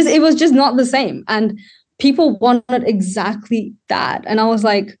 it was just not the same. And people wanted exactly that. And I was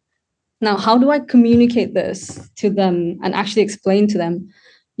like, now, how do I communicate this to them and actually explain to them?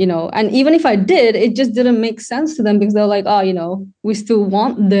 And even if I did, it just didn't make sense to them because they're like, oh, we still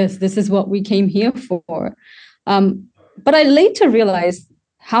want this. This is what we came here for. But I later realized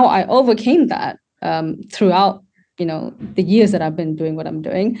how I overcame that throughout, the years that I've been doing what I'm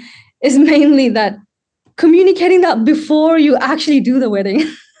doing is mainly that communicating that before you actually do the wedding,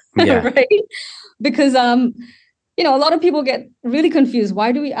 right? Because a lot of people get really confused.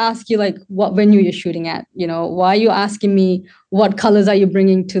 Why do we ask you like what venue you're shooting at? Why are you asking me what colors are you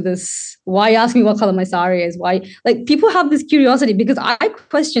bringing to this? Why are you asking me what color my sari is? Why? Like people have this curiosity because I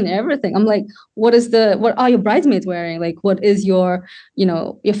question everything. I'm like, what are your bridesmaids wearing? Like, what is your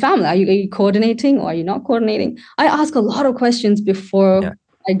family? Are you coordinating or are you not coordinating? I ask a lot of questions before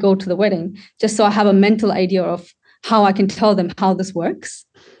I go to the wedding, just so I have a mental idea of how I can tell them how this works.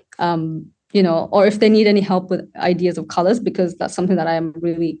 Or if they need any help with ideas of colors, because that's something that I am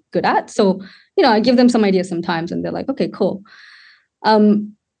really good at. So, I give them some ideas sometimes and they're like, okay, cool. But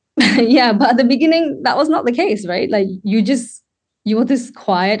at the beginning, that was not the case, right? Like you were this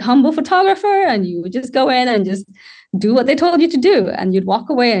quiet, humble photographer and you would just go in and just do what they told you to do. And you'd walk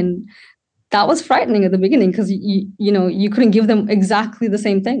away, and that was frightening at the beginning because you couldn't give them exactly the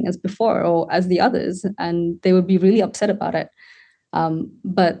same thing as before or as the others, and they would be really upset about it.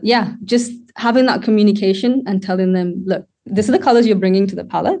 But yeah, just having that communication and telling them, look, this is the colors you're bringing to the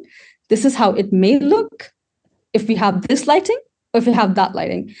palette. This is how it may look if we have this lighting or if we have that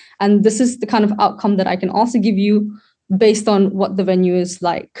lighting. And this is the kind of outcome that I can also give you based on what the venue is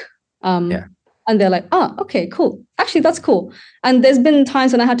like. And they're like, oh, okay, cool. Actually, that's cool. And there's been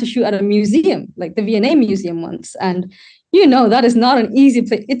times when I had to shoot at a museum, like the V&A Museum once. And that is not an easy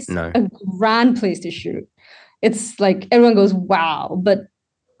place. It's a grand place to shoot. It's like everyone goes, wow. But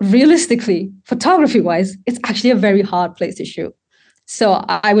realistically, photography-wise, it's actually a very hard place to shoot. So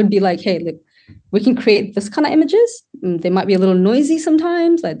I would be like, hey, look, we can create this kind of images. They might be a little noisy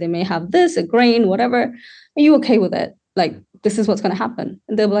sometimes. Like they may have this, a grain, whatever. Are you okay with it? Like, this is what's going to happen.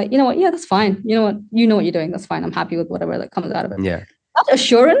 And they'll be like, you know what? Yeah, that's fine. You know what? You know what you're doing. That's fine. I'm happy with whatever that comes out of it. Yeah. That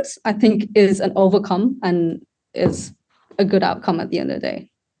assurance, I think, is an overcome and is a good outcome at the end of the day.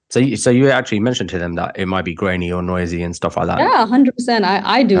 So you actually mentioned to them that it might be grainy or noisy and stuff like that? Yeah, 100%.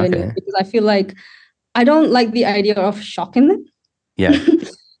 I do it because I feel like I don't like the idea of shocking them. Yeah.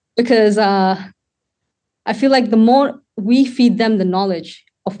 Because I feel like the more we feed them the knowledge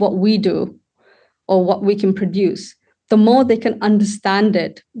of what we do or what we can produce, the more they can understand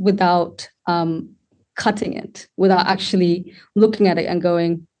it without cutting it, without actually looking at it and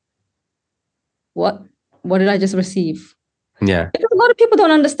going, what did I just receive? Yeah. Because a lot of people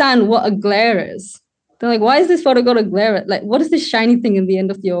don't understand what a glare is. They're like, why is this photo going to glare? Like, what is this shiny thing in the end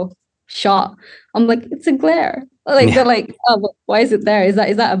of your shot? I'm like, it's a glare. Like, they're like, oh, why is it there? Is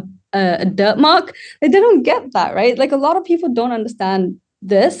that a dirt mark? Like, they don't get that, right? Like, a lot of people don't understand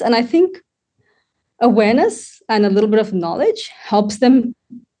this. And I think awareness and a little bit of knowledge helps them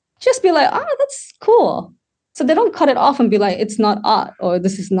just be like, that's cool. So they don't cut it off and be like, it's not art or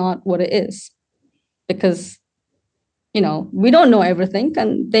this is not what it is. Because, we don't know everything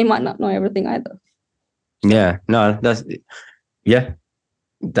and they might not know everything either. Yeah, no, that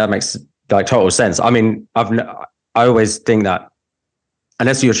makes like total sense. I mean, I always think that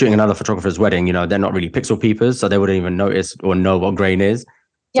unless you're shooting another photographer's wedding, they're not really pixel peepers, so they wouldn't even notice or know what grain is.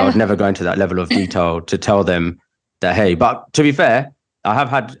 So I'd never go into that level of detail to tell them that, hey, but to be fair, I have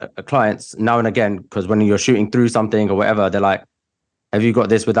had clients now and again, because when you're shooting through something or whatever, they're like, have you got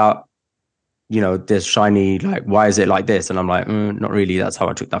this without, this shiny, like, why is it like this? And I'm like, not really. That's how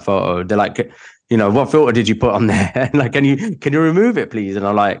I took that photo. They're like, what filter did you put on there? Like, can you remove it, please? And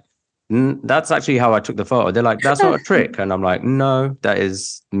I'm like, that's actually how I took the photo. They're like, that's not a trick. And I'm like, no, that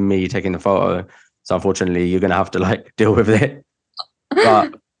is me taking the photo. So unfortunately, you're going to have to like deal with it.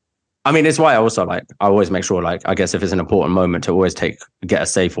 But I mean, it's why I also I always make sure, like, I guess if it's an important moment to always get a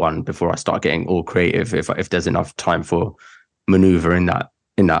safe one before I start getting all creative, if there's enough time for maneuver in that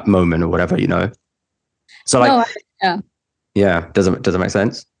moment or whatever, So like, yeah. Does it make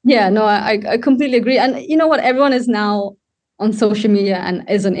sense? Yeah, no, I completely agree. And you know what? Everyone is now on social media and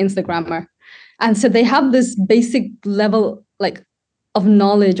is an Instagrammer. And so they have this basic level like of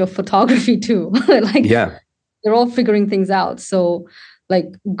knowledge of photography too. Like, yeah, they're all figuring things out. So like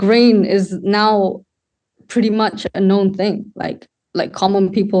grain is now pretty much a known thing. Like common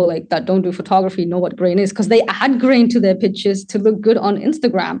people like that don't do photography know what grain is because they add grain to their pictures to look good on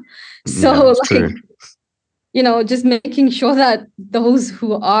Instagram. So just making sure that those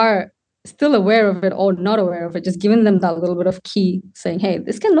who are still aware of it or not aware of it, just giving them that little bit of key saying, hey,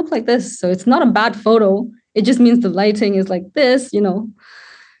 this can look like this. So it's not a bad photo. It just means the lighting is like this,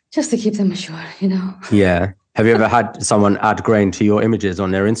 just to keep them assured, Yeah. Have you ever had someone add grain to your images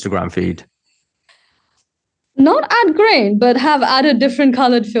on their Instagram feed? Not add grain, but have added different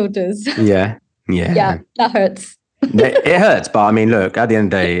colored filters. Yeah. Yeah, that hurts. It hurts, but I mean, look, at the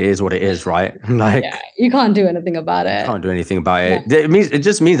end of the day, it is what it is, right? Like, you can't do anything about it. Can't do anything about it. Yeah. It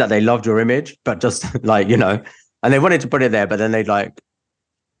just means that they loved your image, but just like, and they wanted to put it there, but then they'd like,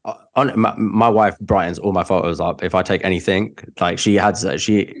 my wife brightens all my photos up. If I take anything, like she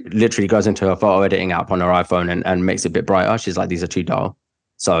literally goes into her photo editing app on her iPhone and makes it a bit brighter. She's like, these are too dull.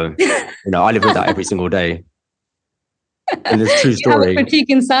 So, I live with that every single day. And it's true story. You have a critique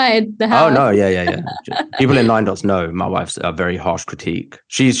inside the house. Oh no, yeah. People in 9 Dots know my wife's a very harsh critique.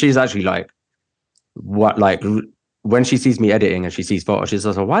 She's actually like, what, like when she sees me editing and she sees photos, she's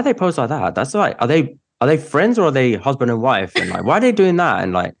like, why are they post like that? That's like, are they friends or are they husband and wife? And like, why are they doing that?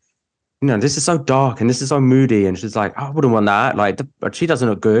 And like, this is so dark and this is so moody. And she's like, I wouldn't want that. Like, but she doesn't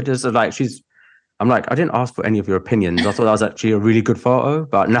look good. It's like I'm like, I didn't ask for any of your opinions. I thought that was actually a really good photo,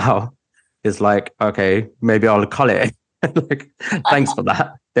 but now it's like, okay, maybe I'll cull it. Like, thanks for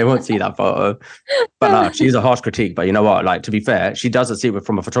that. They won't see that photo. But no, she's a harsh critique. But you know what? Like, to be fair, she doesn't see it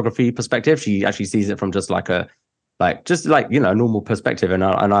from a photography perspective. She actually sees it from just like a normal perspective. And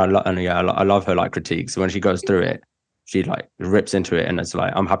I love her like critiques. When she goes through it, she like rips into it, and it's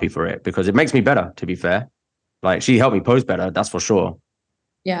like, I'm happy for it because it makes me better. To be fair, like she helped me pose better. That's for sure.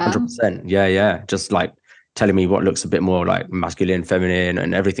 Yeah, 100%. Yeah. Just like telling me what looks a bit more like masculine, feminine,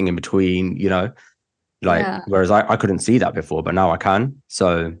 and everything in between. Whereas I couldn't see that before, but now I can.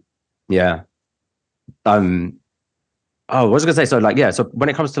 So, yeah. Oh, what was I gonna say? So like, yeah. So when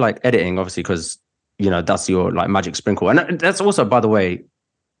it comes to like editing, obviously, because that's your like magic sprinkle, and that's also, by the way,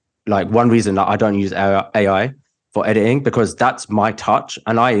 like one reason that I don't use AI for editing, because that's my touch,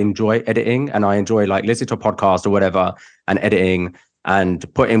 and I enjoy editing, and I enjoy like listening to a podcast or whatever and editing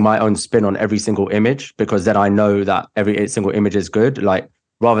and putting my own spin on every single image, because then I know that every single image is good. Like,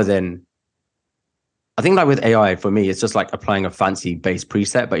 rather than, I think like with AI for me, it's just like applying a fancy base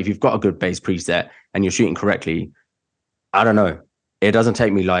preset. But if you've got a good base preset and you're shooting correctly, I don't know, it doesn't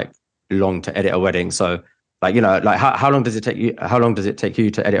take me like long to edit a wedding. So like, like how long does it take you? How long does it take you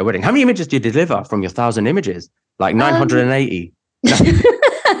to edit a wedding? How many images do you deliver from your 1,000 images? Like 980.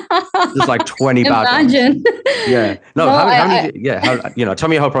 Just like 20 bad ones. Imagine. Yeah. No, No, how many, tell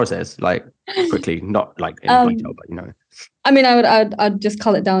me your whole process, like quickly, not like in detail, but I mean, I'd just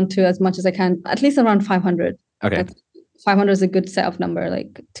call it down to as much as I can, at least around 500. Okay. 500 is a good set of number,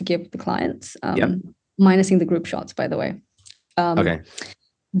 like to give the clients, minusing the group shots, by the way. Okay.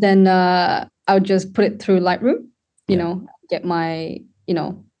 Then I would just put it through Lightroom, get my,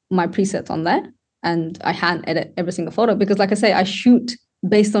 my presets on there, and I hand edit every single photo, because like I say, I shoot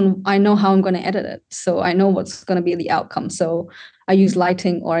based on, I know how I'm going to edit it. So I know what's going to be the outcome. So I use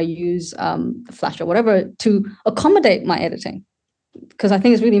lighting, or I use flash or whatever to accommodate my editing, because I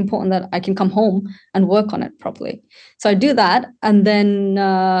think it's really important that I can come home and work on it properly. So I do that, and then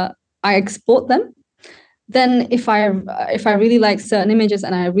I export them. Then if I really like certain images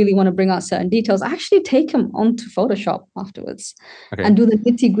and I really want to bring out certain details, I actually take them onto Photoshop afterwards and do the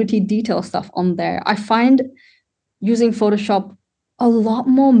nitty-gritty detail stuff on there. I find using Photoshop a lot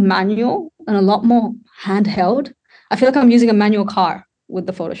more manual and a lot more handheld. I feel like I'm using a manual car with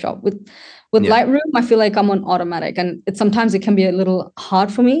the Photoshop. With Lightroom, I feel like I'm on automatic, and sometimes it can be a little hard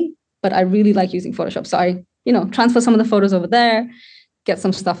for me, but I really like using Photoshop. So I, transfer some of the photos over there, get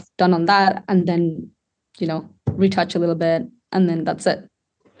some stuff done on that, and then, retouch a little bit, and then that's it.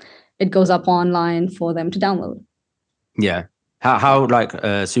 It goes up online for them to download. Yeah. How like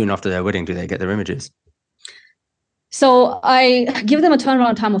soon after their wedding do they get their images? So I give them a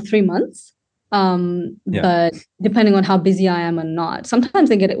turnaround time of 3 months. But depending on how busy I am or not, sometimes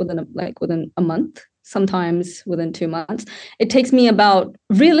they get it within a month, sometimes within 2 months. It takes me about,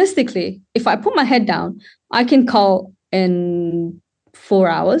 realistically, if I put my head down, I can call in 4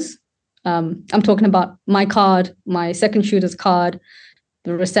 hours. I'm talking about my card, my second shooter's card,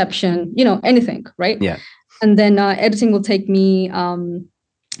 the reception, anything, right? Yeah. And then editing will take me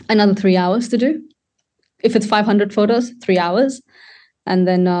another 3 hours to do. If it's 500 photos, 3 hours. And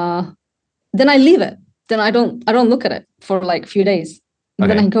then I leave it. Then I don't look at it for like a few days. And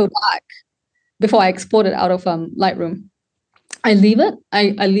then I go back before I export it out of Lightroom. I leave it.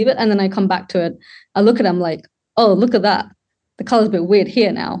 I leave it, and then I come back to it. I look at it, I'm like, oh, look at that. The color's a bit weird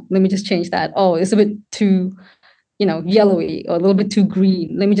here now. Let me just change that. Oh, it's a bit too, yellowy, or a little bit too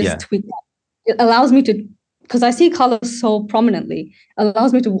green. Let me just tweak that. It allows me to, because I see color so prominently,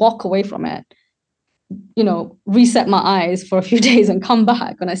 allows me to walk away from it, reset my eyes for a few days and come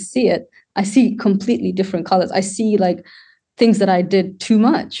back. When I see it, I see completely different colors. I see like things that I did too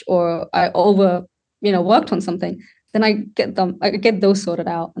much, or I over, worked on something. Then I get those sorted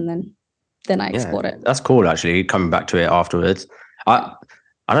out, and then I export it. That's cool, actually, coming back to it afterwards. I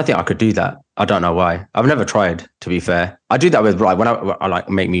don't think I could do that. I don't know why. I've never tried, to be fair. I do that with, like, when I like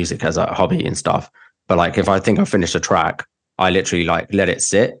make music as a hobby and stuff. But like, if I think I finished a track, I literally like let it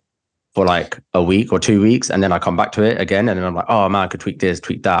sit for like a week or 2 weeks, and then I come back to it again, and then I'm like, oh man, I could tweak this,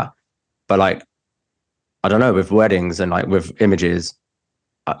 tweak that. But like, I don't know, with weddings and like with images,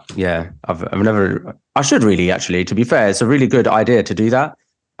 I've never. I should really, actually, to be fair, it's a really good idea to do that.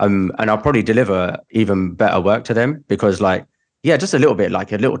 And I'll probably deliver even better work to them, because like, just a little bit,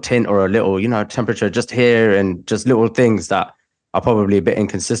 like a little tint or a little, temperature just here, and just little things that are probably a bit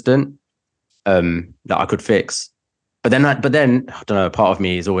inconsistent, that I could fix. But then I don't know, part of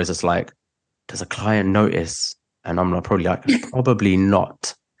me is always just like, does a client notice? And I'm probably like, probably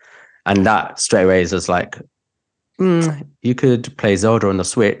not. And that straight away is just like, you could play Zelda on the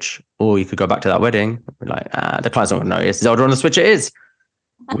Switch, or you could go back to that wedding. Like, the client's not going to notice. Zelda on the Switch it is.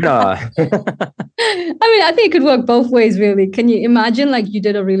 I mean, I think it could work both ways, really. Can you imagine, like, you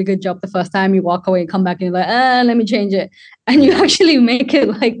did a really good job the first time, you walk away and come back and you're like, let me change it. And you actually make it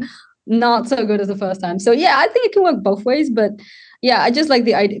like not so good as the first time. So yeah, I think it can work both ways. But yeah, I just like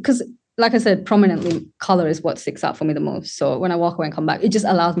the idea, because like I said, prominently color is what sticks out for me the most. So when I walk away and come back, it just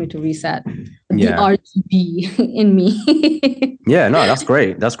allows me to reset the RGB in me. Yeah, no, that's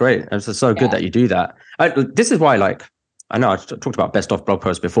great. That's great. It's so good that you do that. This is why, like, I know I talked about best of blog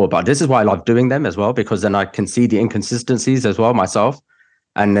posts before, but this is why I love doing them as well, because then I can see the inconsistencies as well myself.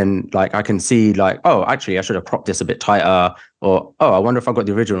 And then like I can see like, oh, actually I should have cropped this a bit tighter, or oh, I wonder if I got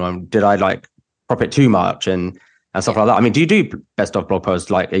the original one. Did I like crop it too much and stuff like that? I mean, do you do best of blog posts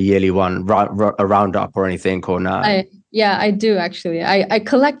like a yearly one, a roundup or anything, or not? I do actually. I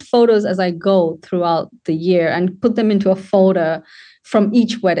collect photos as I go throughout the year and put them into a folder from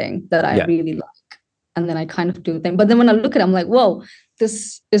each wedding that I really like. And then I kind of do them. But then when I look at it, I'm like, whoa,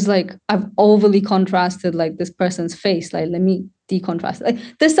 this is like, I've overly contrasted like this person's face. Like, let me decontrast. Like,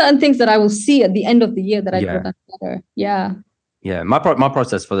 there's certain things that I will see at the end of the year that I could have done better. Yeah. Yeah. My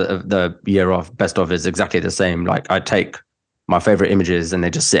process for the year of best of is exactly the same. Like I take my favorite images and they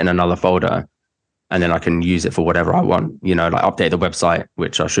just sit in another folder, and then I can use it for whatever I want, you know, like update the website,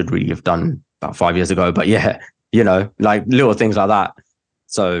 which I should really have done about 5 years ago. But yeah, you know, like little things like that.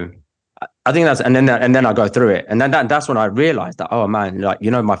 So I think and then I go through it. And then that's when I realized that, oh man, like,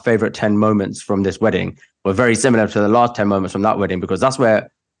 you know, my favorite 10 moments from this wedding were very similar to the last 10 moments from that wedding, because that's where,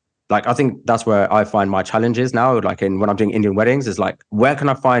 like, I think that's where I find my challenges now. Like when I'm doing Indian weddings, is like, where can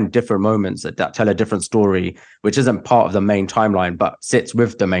I find different moments that tell a different story, which isn't part of the main timeline, but sits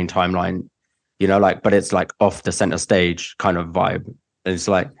with the main timeline, you know, like, but it's like off the center stage kind of vibe. And it's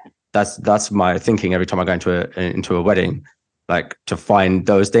like, that's my thinking every time I go into a wedding, like to find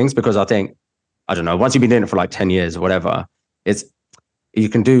those things, because I think, I don't know, once you've been doing it for like 10 years or whatever, you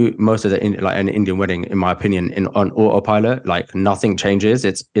can do most of like an Indian wedding, in my opinion, on autopilot. Like nothing changes.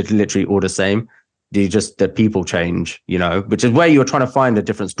 It's literally all the same. The people change, you know, which is where you're trying to find the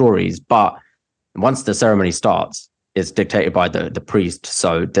different stories. But once the ceremony starts, it's dictated by the priest.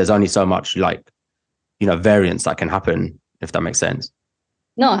 So there's only so much like, you know, variance that can happen, if that makes sense.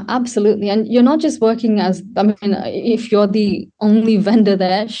 No, absolutely. And you're not just working as, I mean, if you're the only vendor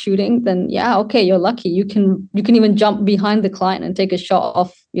there shooting, then yeah, okay, you're lucky. You can even jump behind the client and take a shot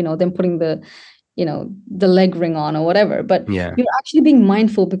of, you know, them putting the leg ring on or whatever. But yeah, you're actually being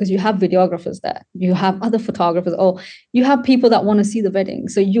mindful because you have videographers there. You have other photographers, or you have people that want to see the wedding.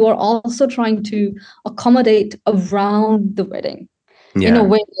 So you are also trying to accommodate around the wedding. In a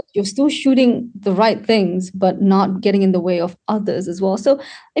way that you're still shooting the right things, but not getting in the way of others as well. So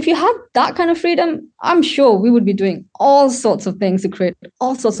if you had that kind of freedom, I'm sure we would be doing all sorts of things to create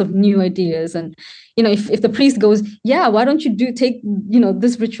all sorts of new ideas. And, you know, if the priest goes, yeah, why don't you take, you know,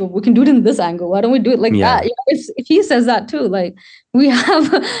 this ritual, we can do it in this angle. Why don't we do it like that? You know, if he says that too, like we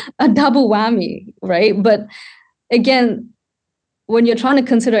have a double whammy, right? But again, when you're trying to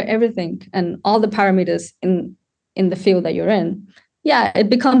consider everything and all the parameters in the field that you're in, yeah, it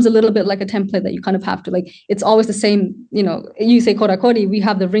becomes a little bit like a template that you kind of have to, like, it's always the same, you know, you say Kora Kori, we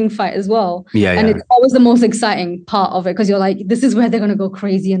have the ring fight as well. And it's always the most exciting part of it, because you're like, this is where they're going to go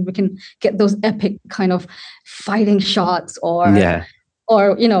crazy and we can get those epic kind of fighting shots, or,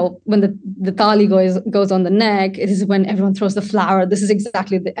 you know, when the tali goes on the neck, it is when everyone throws the flower. This is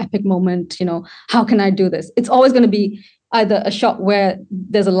exactly the epic moment, you know, how can I do this? It's always going to be either a shot where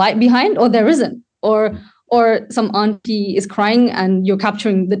there's a light behind or there isn't, or some auntie is crying and you're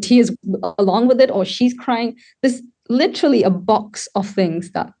capturing the tears along with it, or she's crying. There's literally a box of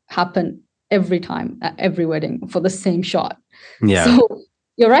things that happen every time at every wedding for the same shot. Yeah. So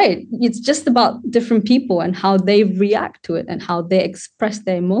you're right. It's just about different people and how they react to it and how they express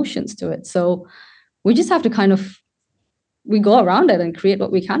their emotions to it. So we just have to we go around it and create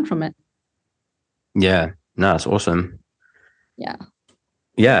what we can from it. Yeah. No, that's awesome. Yeah.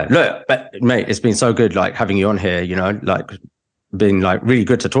 Yeah, look, mate, it's been so good, like having you on here, you know, like been like really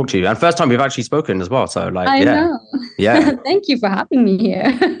good to talk to you, and first time we've actually spoken as well. So like, I know. Yeah. Thank you for having me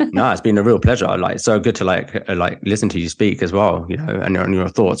here. No, it's been a real pleasure. Like, so good to like listen to you speak as well, you know, and your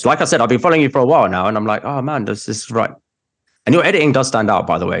thoughts. Like I said, I've been following you for a while now, and I'm like, oh man, this is right. And your editing does stand out,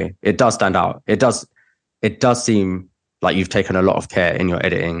 by the way. It does stand out. It does seem like you've taken a lot of care in your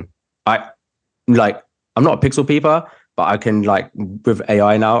editing. I'm not a pixel peeper, but I can, like, with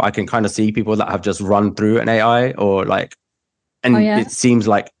AI now, I can kind of see people that have just run through an AI, or like, and it seems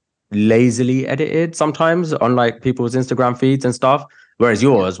like lazily edited sometimes on like people's Instagram feeds and stuff. Whereas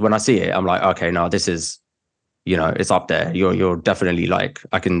yours, when I see it, I'm like, okay, no, this is, you know, it's up there. You're definitely like,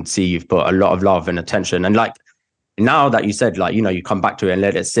 I can see you've put a lot of love and attention. And like, now that you said, like, you know, you come back to it and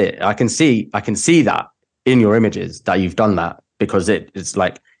let it sit, I can see that in your images that you've done that, because it's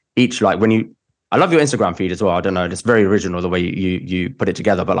like each, like I love your Instagram feed as well. I don't know, it's very original the way you put it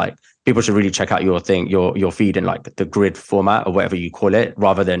together, but like people should really check out your feed in like the grid format or whatever you call it,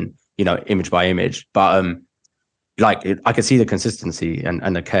 rather than, you know, image by image. But I can see the consistency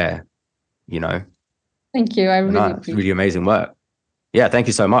and the care, you know. Thank you. I really appreciate it. It's really amazing work. Yeah, thank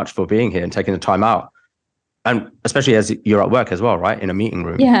you so much for being here and taking the time out. And especially as you're at work as well, right? In a meeting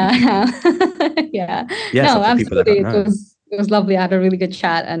room. Yeah. Yeah. Yeah. No, absolutely. It was lovely. I had a really good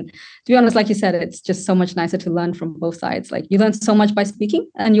chat. And to be honest, like you said, it's just so much nicer to learn from both sides. Like you learn so much by speaking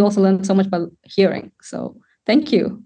and you also learn so much by hearing. So thank you.